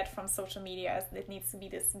I get from social media is it needs to be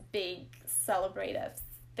this big celebrative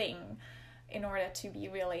thing in order to be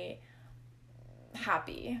really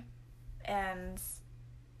happy, and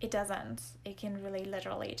it doesn't. It can really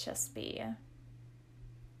literally just be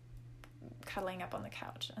cuddling up on the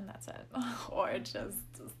couch and that's it, or just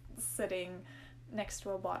sitting next to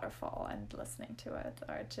a waterfall and listening to it,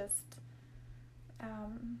 or just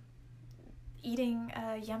eating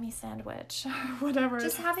a yummy sandwich or whatever.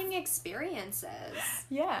 Just having experiences.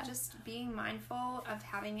 Yeah. Just being mindful of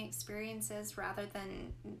having experiences rather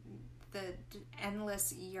than the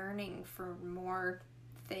endless yearning for more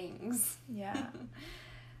things. Yeah.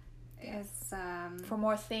 It's for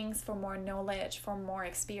more things, for more knowledge, for more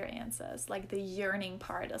experiences. Like the yearning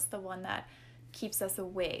part is the one that keeps us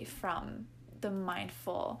away from the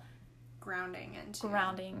mindful grounding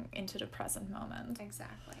into the present moment.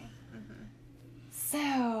 Exactly. Mm-hmm.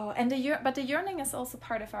 So, and but the yearning is also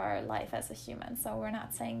part of our life as a human. So we're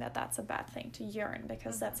not saying that that's a bad thing to yearn,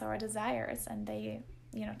 because that's our desires, and they,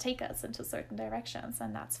 you know, take us into certain directions,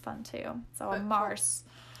 and that's fun too. So But Mars.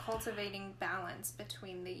 Cultivating balance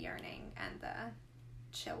between the yearning and the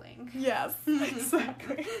chilling. Yes,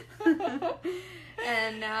 exactly.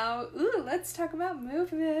 And now, let's talk about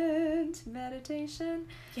movement, meditation.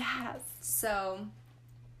 Yes. So,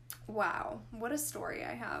 wow, what a story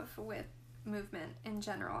I have with movement in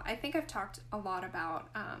general. I think I've talked a lot about,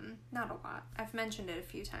 not a lot, I've mentioned it a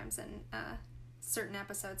few times in certain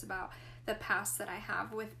episodes about the past that I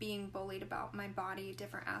have with being bullied about my body,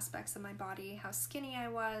 different aspects of my body, how skinny I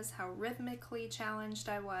was, how rhythmically challenged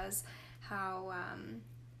I was, how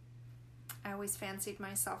I always fancied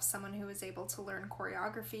myself someone who was able to learn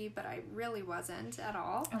choreography, but I really wasn't at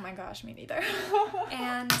all. Oh my gosh, me neither.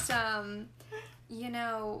 And, you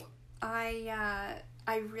know,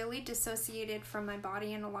 I really dissociated from my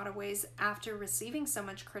body in a lot of ways after receiving so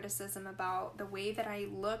much criticism about the way that I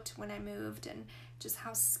looked when I moved, and just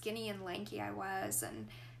how skinny and lanky I was, and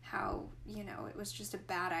how, you know, it was just a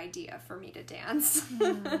bad idea for me to dance.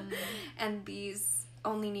 And these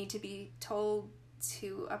only need to be told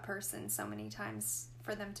to a person so many times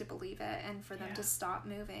for them to believe it and for them to stop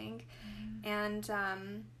moving. And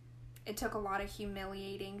it took a lot of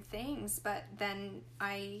humiliating things, but then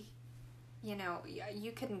you know,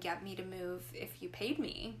 you couldn't get me to move if you paid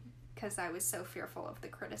me, because I was so fearful of the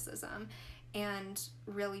criticism. And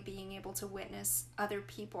really being able to witness other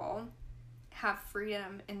people have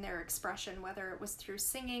freedom in their expression, whether it was through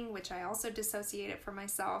singing, which I also dissociated from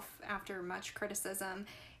myself after much criticism,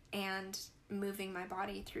 and moving my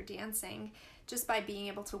body through dancing, just by being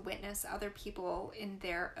able to witness other people in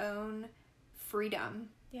their own freedom.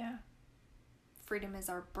 Yeah. Freedom is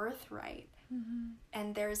our birthright.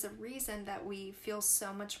 And there's a reason that we feel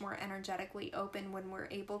so much more energetically open when we're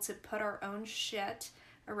able to put our own shit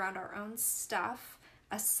around our own stuff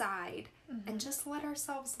aside and just let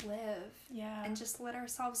ourselves live. Yeah. And just let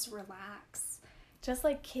ourselves relax. Just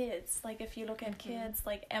like kids, like if you look at kids,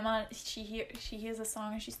 like Emma, she hears a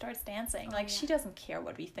song and she starts dancing. Like she doesn't care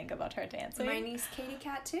what we think about her dancing. My niece Katie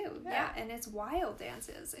Cat too. Yeah. And it's wild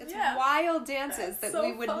dances. It's Yeah. wild dances That's that so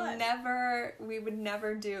we would fun.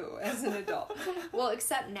 never do as an adult. Well,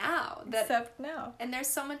 except now. Except now. And there's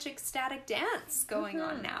so much ecstatic dance going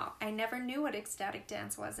on now. I never knew what ecstatic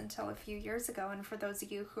dance was until a few years ago. And for those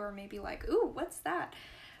of you who are maybe like, ooh, what's that?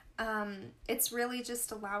 It's really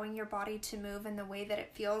just allowing your body to move in the way that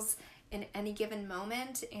it feels in any given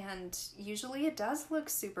moment. And usually it does look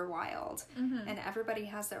super wild. And everybody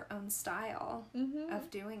has their own style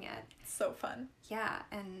of doing it. So fun. Yeah,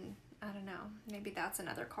 and I don't know, maybe that's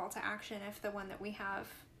another call to action. If the one that we have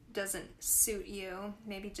doesn't suit you,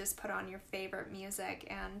 maybe just put on your favorite music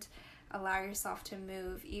and allow yourself to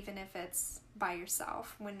move, even if it's by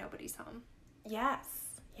yourself when nobody's home. Yes.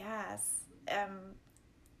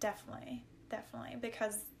 Definitely,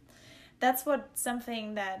 because that's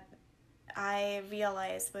something that I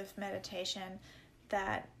realized with meditation,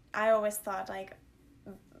 that I always thought like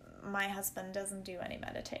my husband doesn't do any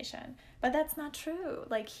meditation, but that's not true.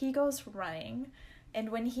 Like he goes running, and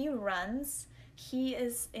when he runs, he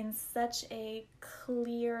is in such a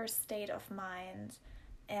clear state of mind,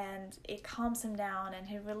 and it calms him down and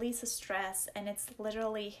he releases stress, and it's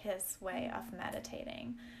literally his way of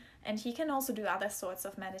meditating. And he can also do other sorts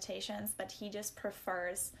of meditations, but he just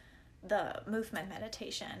prefers the movement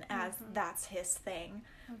meditation as that's his thing.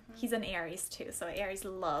 He's an Aries too, so Aries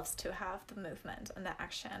loves to have the movement and the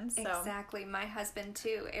action. So Exactly. My husband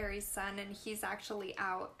too, Aries sun, and he's actually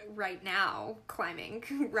out right now climbing,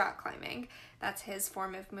 rock climbing. That's his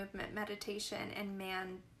form of movement meditation, and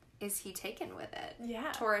man, is he taken with it.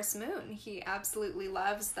 Yeah. Taurus moon, he absolutely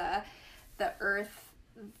loves the earth,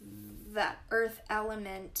 that earth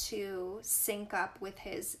element to sync up with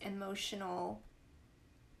his emotional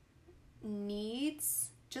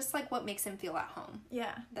needs, just like what makes him feel at home.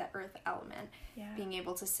 yeah, The earth element, yeah. being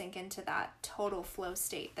able to sink into that total flow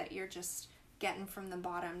state that you're just getting from the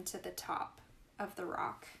bottom to the top of the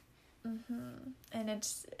rock. And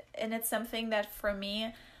it's something that for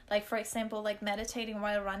me, like for example, like meditating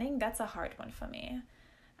while running, that's a hard one for me.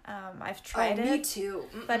 I've tried it. Me too.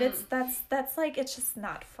 But that's like, it's just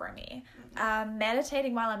not for me.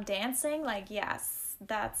 Meditating while I'm dancing, like, yes,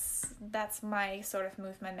 that's my sort of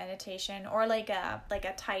movement meditation, or like a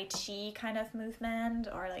Tai Chi kind of movement,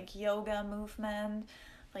 or like yoga movement.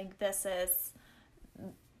 Like that's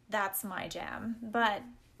my jam. But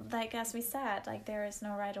like, as we said, like there is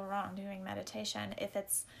no right or wrong doing meditation. If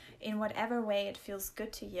it's in whatever way it feels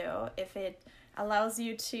good to you, if it allows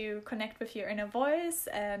you to connect with your inner voice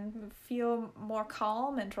and feel more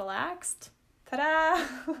calm and relaxed, ta-da!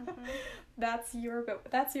 That's your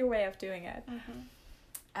way of doing it.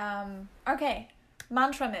 Okay,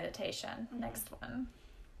 mantra meditation, next one.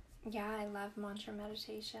 Yeah, I love mantra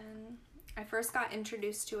meditation. I first got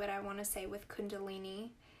introduced to it, I want to say, with Kundalini,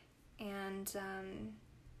 and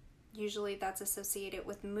usually that's associated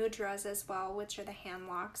with mudras as well, which are the hand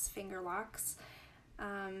locks, finger locks,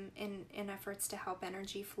 in efforts to help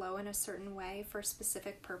energy flow in a certain way for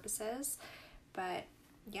specific purposes. But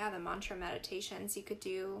yeah, the mantra meditations, you could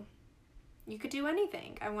do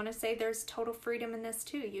anything. I want to say there's total freedom in this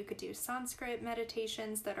too. You could do Sanskrit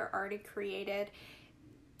meditations that are already created,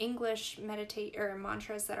 English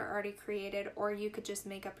mantras that are already created, or you could just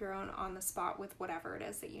make up your own on the spot with whatever it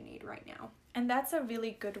is that you need right now. And that's a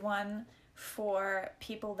really good one for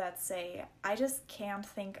people that say, I just can't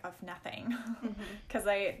think of nothing, because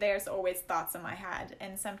there's always thoughts in my head.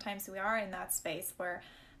 And sometimes we are in that space where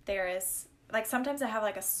there is, like, sometimes I have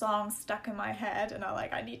like a song stuck in my head and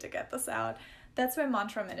I need to get this out. That's where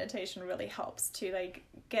mantra meditation really helps to like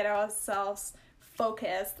get ourselves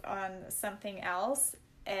focused on something else.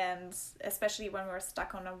 And especially when we're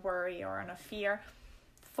stuck on a worry or on a fear,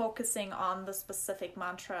 focusing on the specific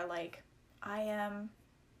mantra, like, I am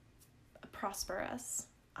prosperous,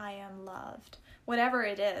 I am loved, whatever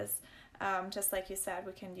it is. Just like you said,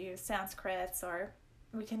 we can do Sanskrits, or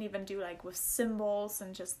we can even do like with symbols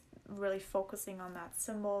and just really focusing on that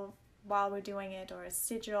symbol while we're doing it, or a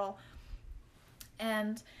sigil.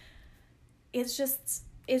 And it's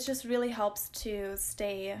just really helps to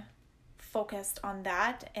stay focused on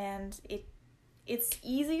that, and it's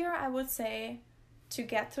easier, I would say, to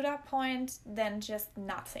get to that point than just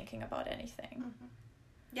not thinking about anything.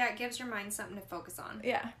 Yeah, it gives your mind something to focus on.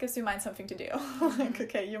 Yeah, gives your mind something to do. Like,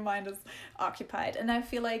 okay, your mind is occupied. And I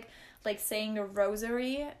feel like saying the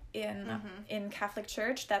rosary in Catholic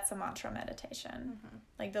Church, that's a mantra meditation.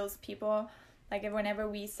 Like those people, like whenever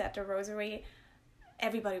we said the rosary,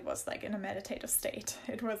 everybody was like in a meditative state.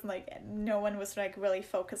 It was like no one was like really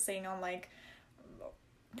focusing on like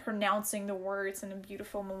pronouncing the words in a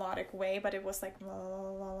beautiful melodic way, but it was like la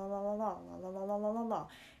la la la la la la la la la la la,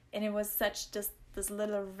 and it was such just this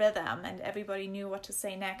little rhythm, and everybody knew what to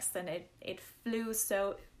say next, and it was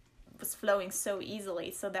flowing so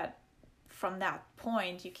easily, so that from that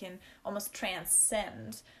point you can almost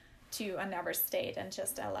transcend to another state and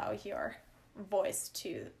just allow your voice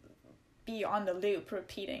to be on the loop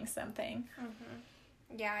repeating something.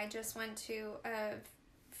 Yeah, I just went to a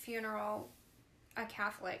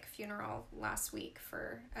Catholic funeral last week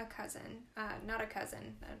for a cousin, not a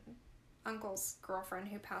cousin, an uncle's girlfriend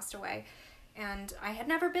who passed away. And I had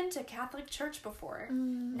never been to Catholic church before.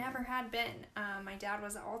 Never had been. My dad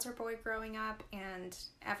was an altar boy growing up, and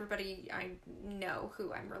everybody I know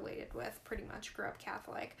who I'm related with pretty much grew up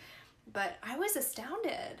Catholic. But I was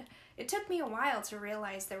astounded. It took me a while to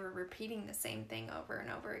realize they were repeating the same thing over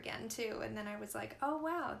and over again too. And then I was like, oh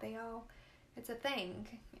wow, it's a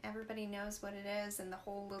thing. Everybody knows what it is, and the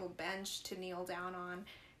whole little bench to kneel down on.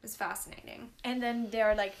 It was fascinating. And then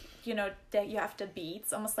they're like, that you have the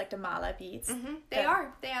beads, almost like the mala beads. They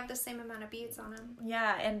have the same amount of beads on them.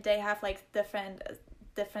 Yeah, and they have like different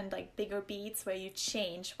like bigger beads where you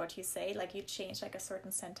change what you say, like you change like a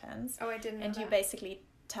certain sentence. Oh, I didn't know And that. you basically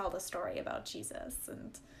tell the story about Jesus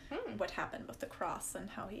and what happened with the cross and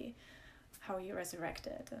how he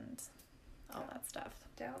resurrected and all that stuff.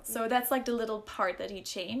 Don't So that's like the little part that he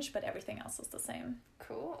changed, but everything else is the same.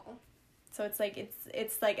 cool. So it's like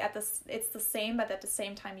it's like it's the same, but at the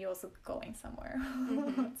same time you're also going somewhere.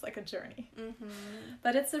 It's like a journey.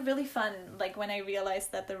 But it's a really fun. Like when I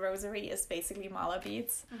realized that the rosary is basically mala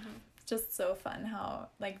beads, it's just so fun how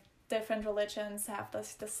like different religions have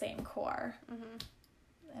the same core.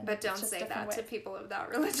 And But it's don't just say different that to way. people of that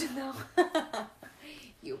religion, though.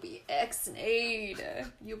 You'll be ex-nayed.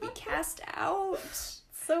 You'll be cast out.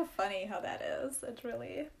 So funny how that is. It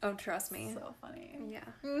really Oh, trust me. so funny. Yeah.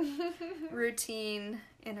 Routine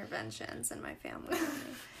interventions in my family.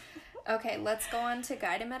 Okay, let's go on to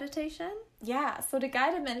guided meditation. Yeah, so the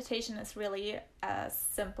guided meditation is really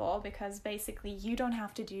simple because basically you don't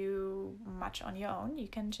have to do much on your own. You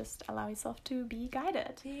can just allow yourself to be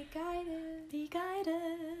guided. Be guided. Be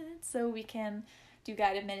guided. So we can do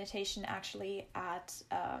guided meditation actually at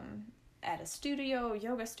a studio,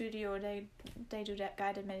 yoga studio. They do that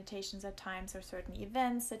guided meditations at times, or certain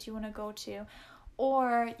events that you want to go to.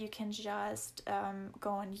 Or you can just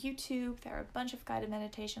go on YouTube. There are a bunch of guided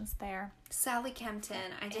meditations there. Sally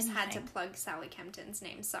Kempton. I just had to Anything. plug Sally Kempton's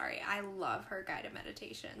name. Sorry. I love her guided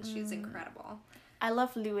meditations. She's incredible. I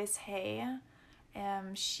love Louise Hay.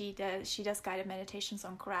 She does guided meditations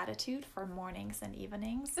on gratitude for mornings and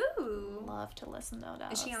evenings. Ooh. Love to listen to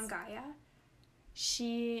those. Is she on Gaia?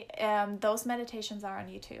 She those meditations are on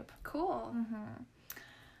YouTube. Cool.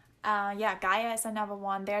 Yeah, Gaia is another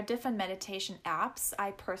one. There are different meditation apps.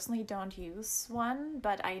 I personally don't use one,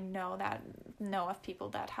 but I know of people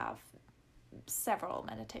that have several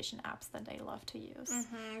meditation apps that they love to use.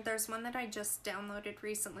 There's one that I just downloaded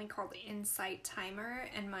recently called Insight Timer,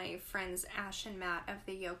 and my friends Ash and Matt of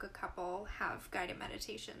the Yoga Couple have guided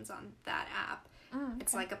meditations on that app.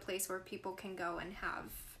 It's like a place where people can go and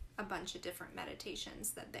have a bunch of different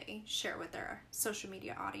meditations that they share with their social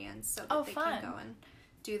media audience so that they fun. can go and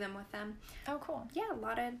do them with them. Oh, cool. Yeah, a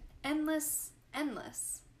lot of endless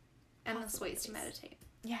ways to meditate.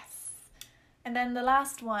 Yes. And then the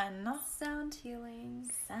last one, Sound healing.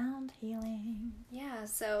 sound healing. Yeah,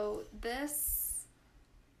 so this...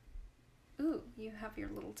 Ooh, you have your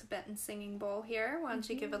little Tibetan singing bowl here. Why don't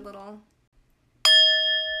you give a little...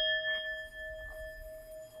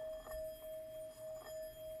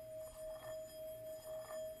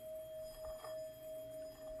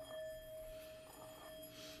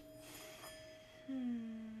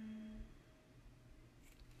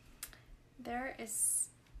 There is...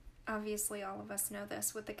 Obviously, all of us know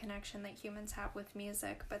this with the connection that humans have with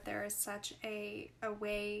music, but there is such a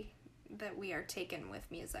way that we are taken with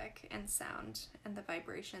music and sound and the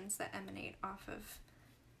vibrations that emanate off of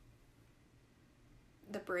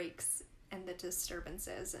the breaks and the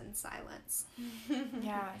disturbances and silence.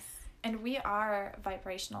 Yes. And we are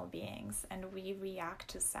vibrational beings, and we react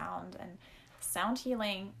to sound, and sound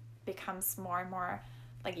healing becomes more and more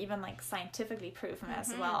like even like scientifically proven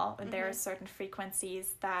as well. There are certain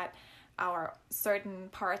frequencies that our certain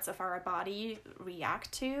parts of our body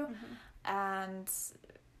react to, and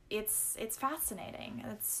it's fascinating.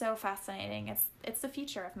 It's so fascinating. It's the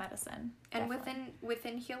future of medicine. And definitely.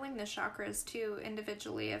 within healing the chakras too,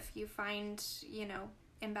 individually, if you find,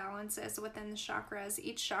 imbalances within the chakras,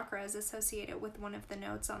 each chakra is associated with one of the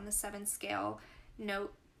notes on the 7-scale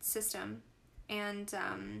note system. And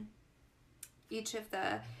each of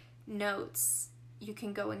the notes you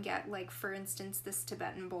can go and get, like, for instance, this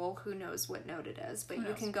Tibetan bowl, who knows what note it is, but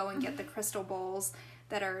you can go and get the crystal bowls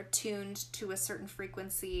that are tuned to a certain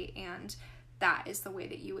frequency, and that is the way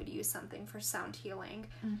that you would use something for sound healing.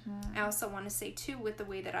 I also want to say too, with the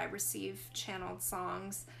way that I receive channeled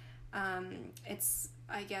songs, it's,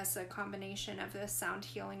 I guess, a combination of the sound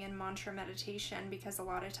healing and mantra meditation, because a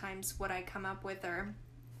lot of times what I come up with are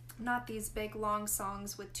not these big long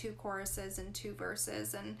songs with 2 choruses and 2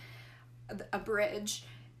 verses and a bridge.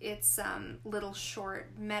 It's little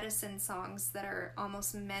short medicine songs that are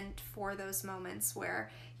almost meant for those moments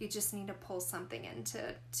where you just need to pull something in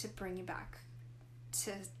to bring you back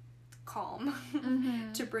to calm,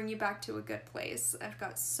 to bring you back to a good place. I've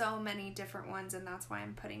got so many different ones, and that's why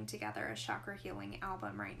I'm putting together a chakra healing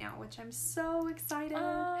album right now, which I'm so excited.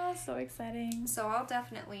 Oh, so exciting. So I'll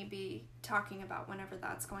definitely be talking about whenever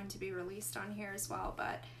that's going to be released on here as well.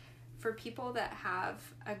 But for people that have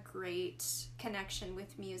a great connection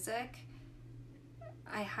with music,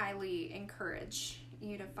 I highly encourage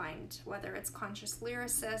you to find, whether it's conscious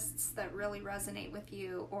lyricists that really resonate with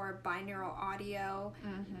you, or binaural audio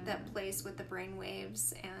that plays with the brain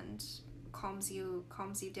waves and calms you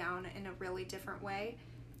down in a really different way.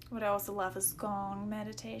 What I also love is gong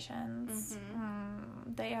meditations.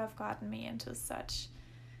 They have gotten me into such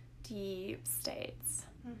deep states.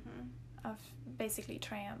 of basically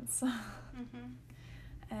trance. Mm-hmm.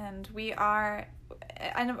 And we are,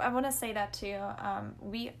 I want to say that too,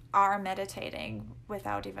 we are meditating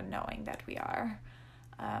without even knowing that we are.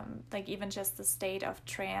 Like even just the state of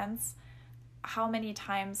trance. How many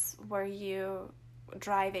times were you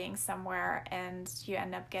driving somewhere and you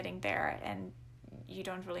end up getting there and you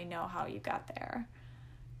don't really know how you got there?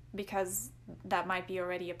 Because that might be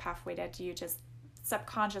already a pathway that you just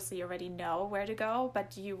subconsciously already know where to go,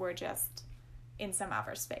 but you were just in some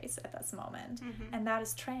other space at this moment. Mm-hmm. And that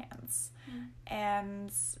is trance. Mm-hmm.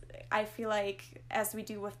 And I feel like, as we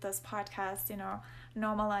do with this podcast, you know,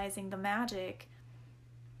 normalizing the magic,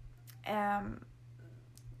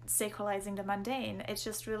 sacralizing the mundane, it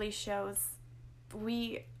just really shows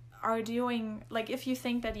we are doing, like, if you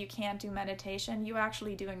think that you can't do meditation, you're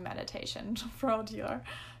actually doing meditation throughout your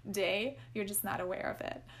day. You're just not aware of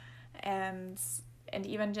it. And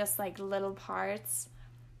even just like little parts,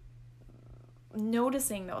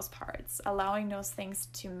 noticing those parts, allowing those things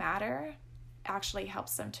to matter, actually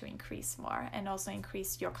helps them to increase more, and also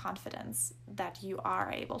increase your confidence that you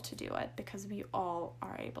are able to do it, because we all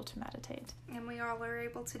are able to meditate. And we all are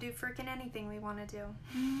able to do freaking anything we want to do.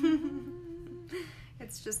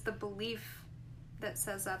 It's just the belief that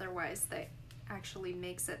says otherwise that actually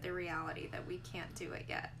makes it the reality that we can't do it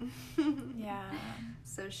yet. Yeah.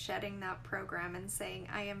 So shedding that program and saying,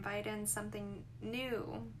 I invite in something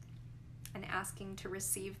new, and asking to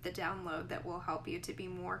receive the download that will help you to be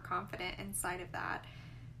more confident inside of that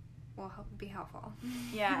will be helpful.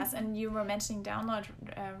 Yes, and you were mentioning download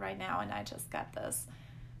right now, and I just got this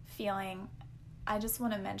feeling. I just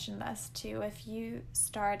want to mention this too. If you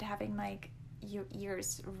start having like your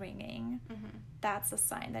ears ringing, that's a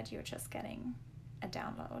sign that you're just getting a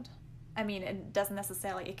download. I mean, it doesn't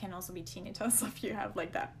necessarily, it can also be tinnitus if you have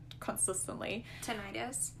like that consistently.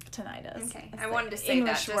 Tinnitus? Tinnitus. Okay, It's I the wanted to say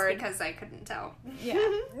English that just word. because I couldn't tell. Yeah,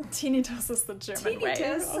 tinnitus is the German way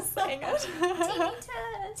of saying it.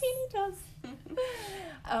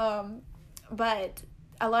 Tinnitus. But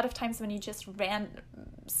a lot of times when you just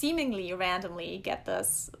seemingly randomly get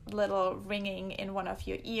this little ringing in one of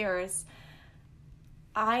your ears,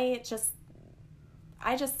 I just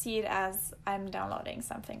see it as I'm downloading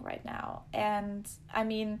something right now. And I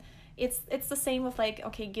mean, it's the same with like,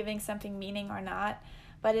 okay, giving something meaning or not,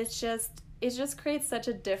 but it just creates such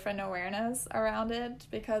a different awareness around it,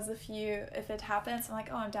 because if it happens, I'm like,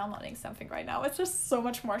 oh, I'm downloading something right now. It's just so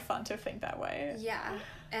much more fun to think that way. Yeah,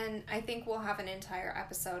 and I think we'll have an entire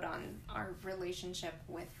episode on our relationship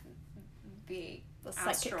with the psychic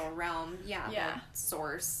astral realm. Yeah, Yeah. the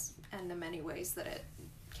source, and the many ways that it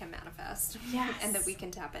can manifest. Yes. And that we can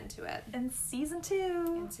tap into it. In season 2.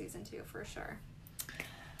 In season 2, for sure.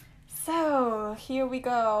 So here we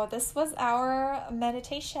go. This was our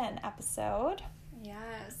meditation episode.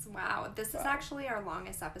 Yes, wow. This is actually our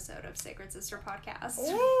longest episode of Sacred Sister Podcast.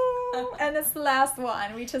 Ooh, and it's the last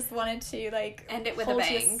one. We just wanted to like End it with a hold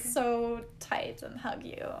bang. you so tight and hug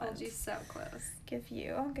you. Hold and you so close. give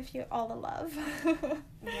you all the love.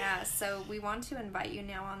 Yeah, so we want to invite you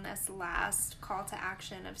now on this last call to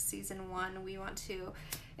action of season 1. We want to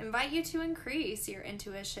invite you to increase your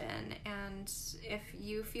intuition, and if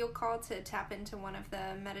you feel called to tap into one of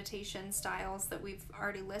the meditation styles that we've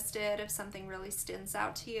already listed, if something really stands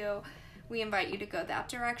out to you, we invite you to go that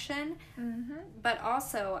direction. Mm-hmm. But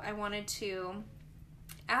also, I wanted to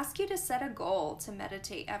ask you to set a goal to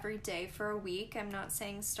meditate every day for a week. I'm not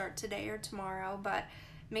saying start today or tomorrow, but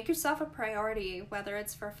make yourself a priority, whether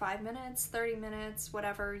it's for 5 minutes, 30 minutes,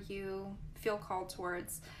 whatever you feel called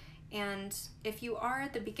towards. And if you are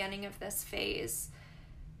at the beginning of this phase,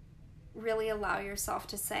 really allow yourself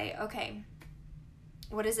to say, okay,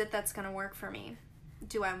 what is it that's going to work for me?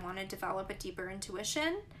 Do I want to develop a deeper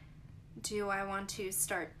intuition? Do I want to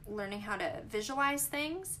start learning how to visualize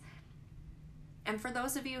things? And for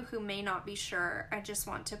those of you who may not be sure, I just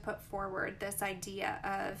want to put forward this idea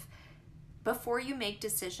of, before you make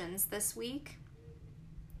decisions this week,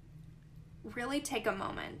 really take a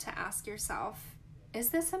moment to ask yourself, is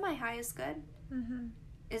this in my highest good? Mm-hmm.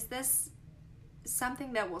 Is this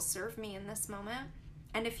something that will serve me in this moment?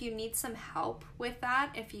 And if you need some help with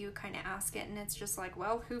that, if you kind of ask it and it's just like,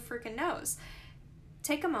 well, who freaking knows?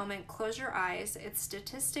 Take a moment, close your eyes. It's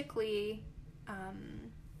statistically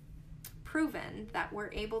proven that we're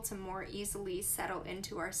able to more easily settle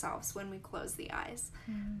into ourselves when we close the eyes.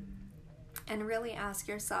 And really ask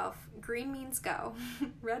yourself, green means go,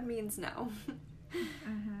 red means no.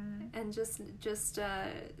 And just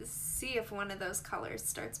see if one of those colors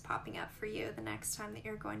starts popping up for you the next time that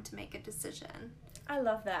you're going to make a decision. I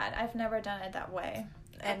love that. I've never done it that way.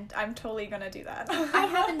 and I'm totally gonna do that. I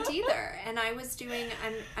haven't either. And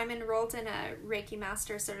I'm enrolled in a Reiki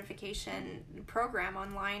Master certification program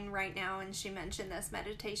online right now, and she mentioned this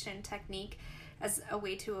meditation technique as a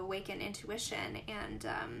way to awaken intuition, and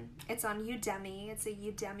it's on Udemy. It's a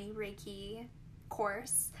Udemy Reiki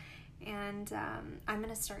course, and I'm going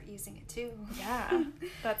to start using it too. Yeah,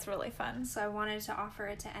 that's really fun. So I wanted to offer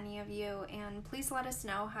it to any of you, and please let us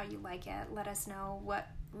know how you like it. Let us know what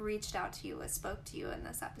reached out to you, what spoke to you in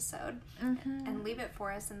this episode, and leave it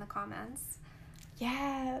for us in the comments.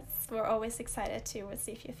 Yes, we're always excited to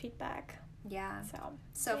receive your feedback. Yeah.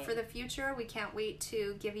 So for the future, we can't wait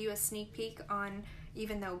to give you a sneak peek on,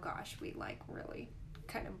 even though, gosh, we really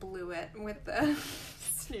kind of blew it with the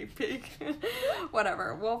sneak peek.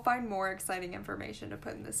 Whatever. We'll find more exciting information to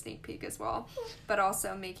put in the sneak peek as well. But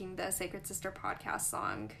also making the Sacred Sister podcast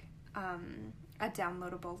song a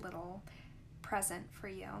downloadable little present for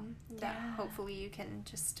you that hopefully you can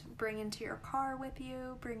just bring into your car with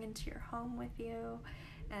you, bring into your home with you,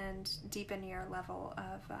 and deepen your level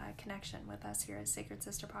of connection with us here at Sacred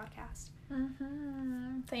Sister Podcast.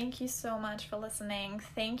 Thank you so much for listening.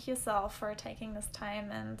 Thank yourself for taking this time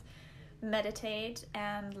and meditate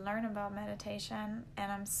and learn about meditation. And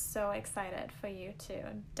I'm so excited for you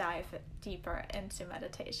to dive deeper into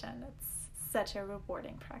meditation. It's such a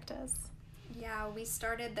rewarding practice. Yeah, we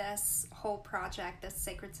started this whole project, this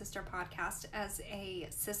Sacred Sister Podcast, as a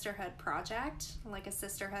sisterhood project, like a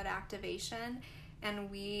sisterhood activation.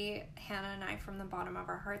 And we, Hannah and I, from the bottom of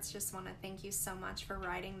our hearts, just want to thank you so much for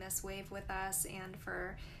riding this wave with us and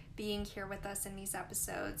for being here with us in these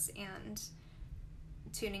episodes and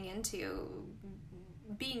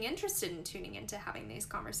being interested in tuning into having these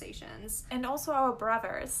conversations. And also our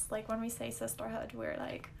brothers. Like when we say sisterhood, we're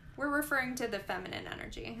referring to the feminine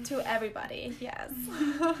energy. To everybody, yes.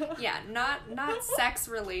 Yeah, not sex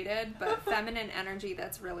related, but feminine energy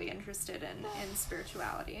that's really interested in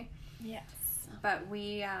spirituality. Yes. But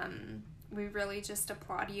we really just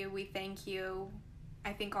applaud you. We thank you.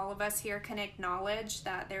 I think all of us here can acknowledge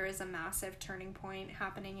that there is a massive turning point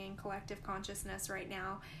happening in collective consciousness right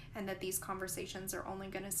now, and that these conversations are only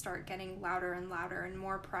going to start getting louder and louder and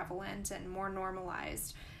more prevalent and more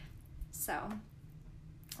normalized. So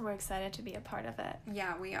we're excited to be a part of it.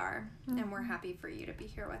 Yeah, we are. And we're happy for you to be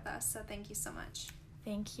here with us. So thank you so much.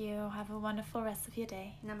 Thank you. Have a wonderful rest of your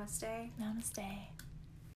day. Namaste. Namaste.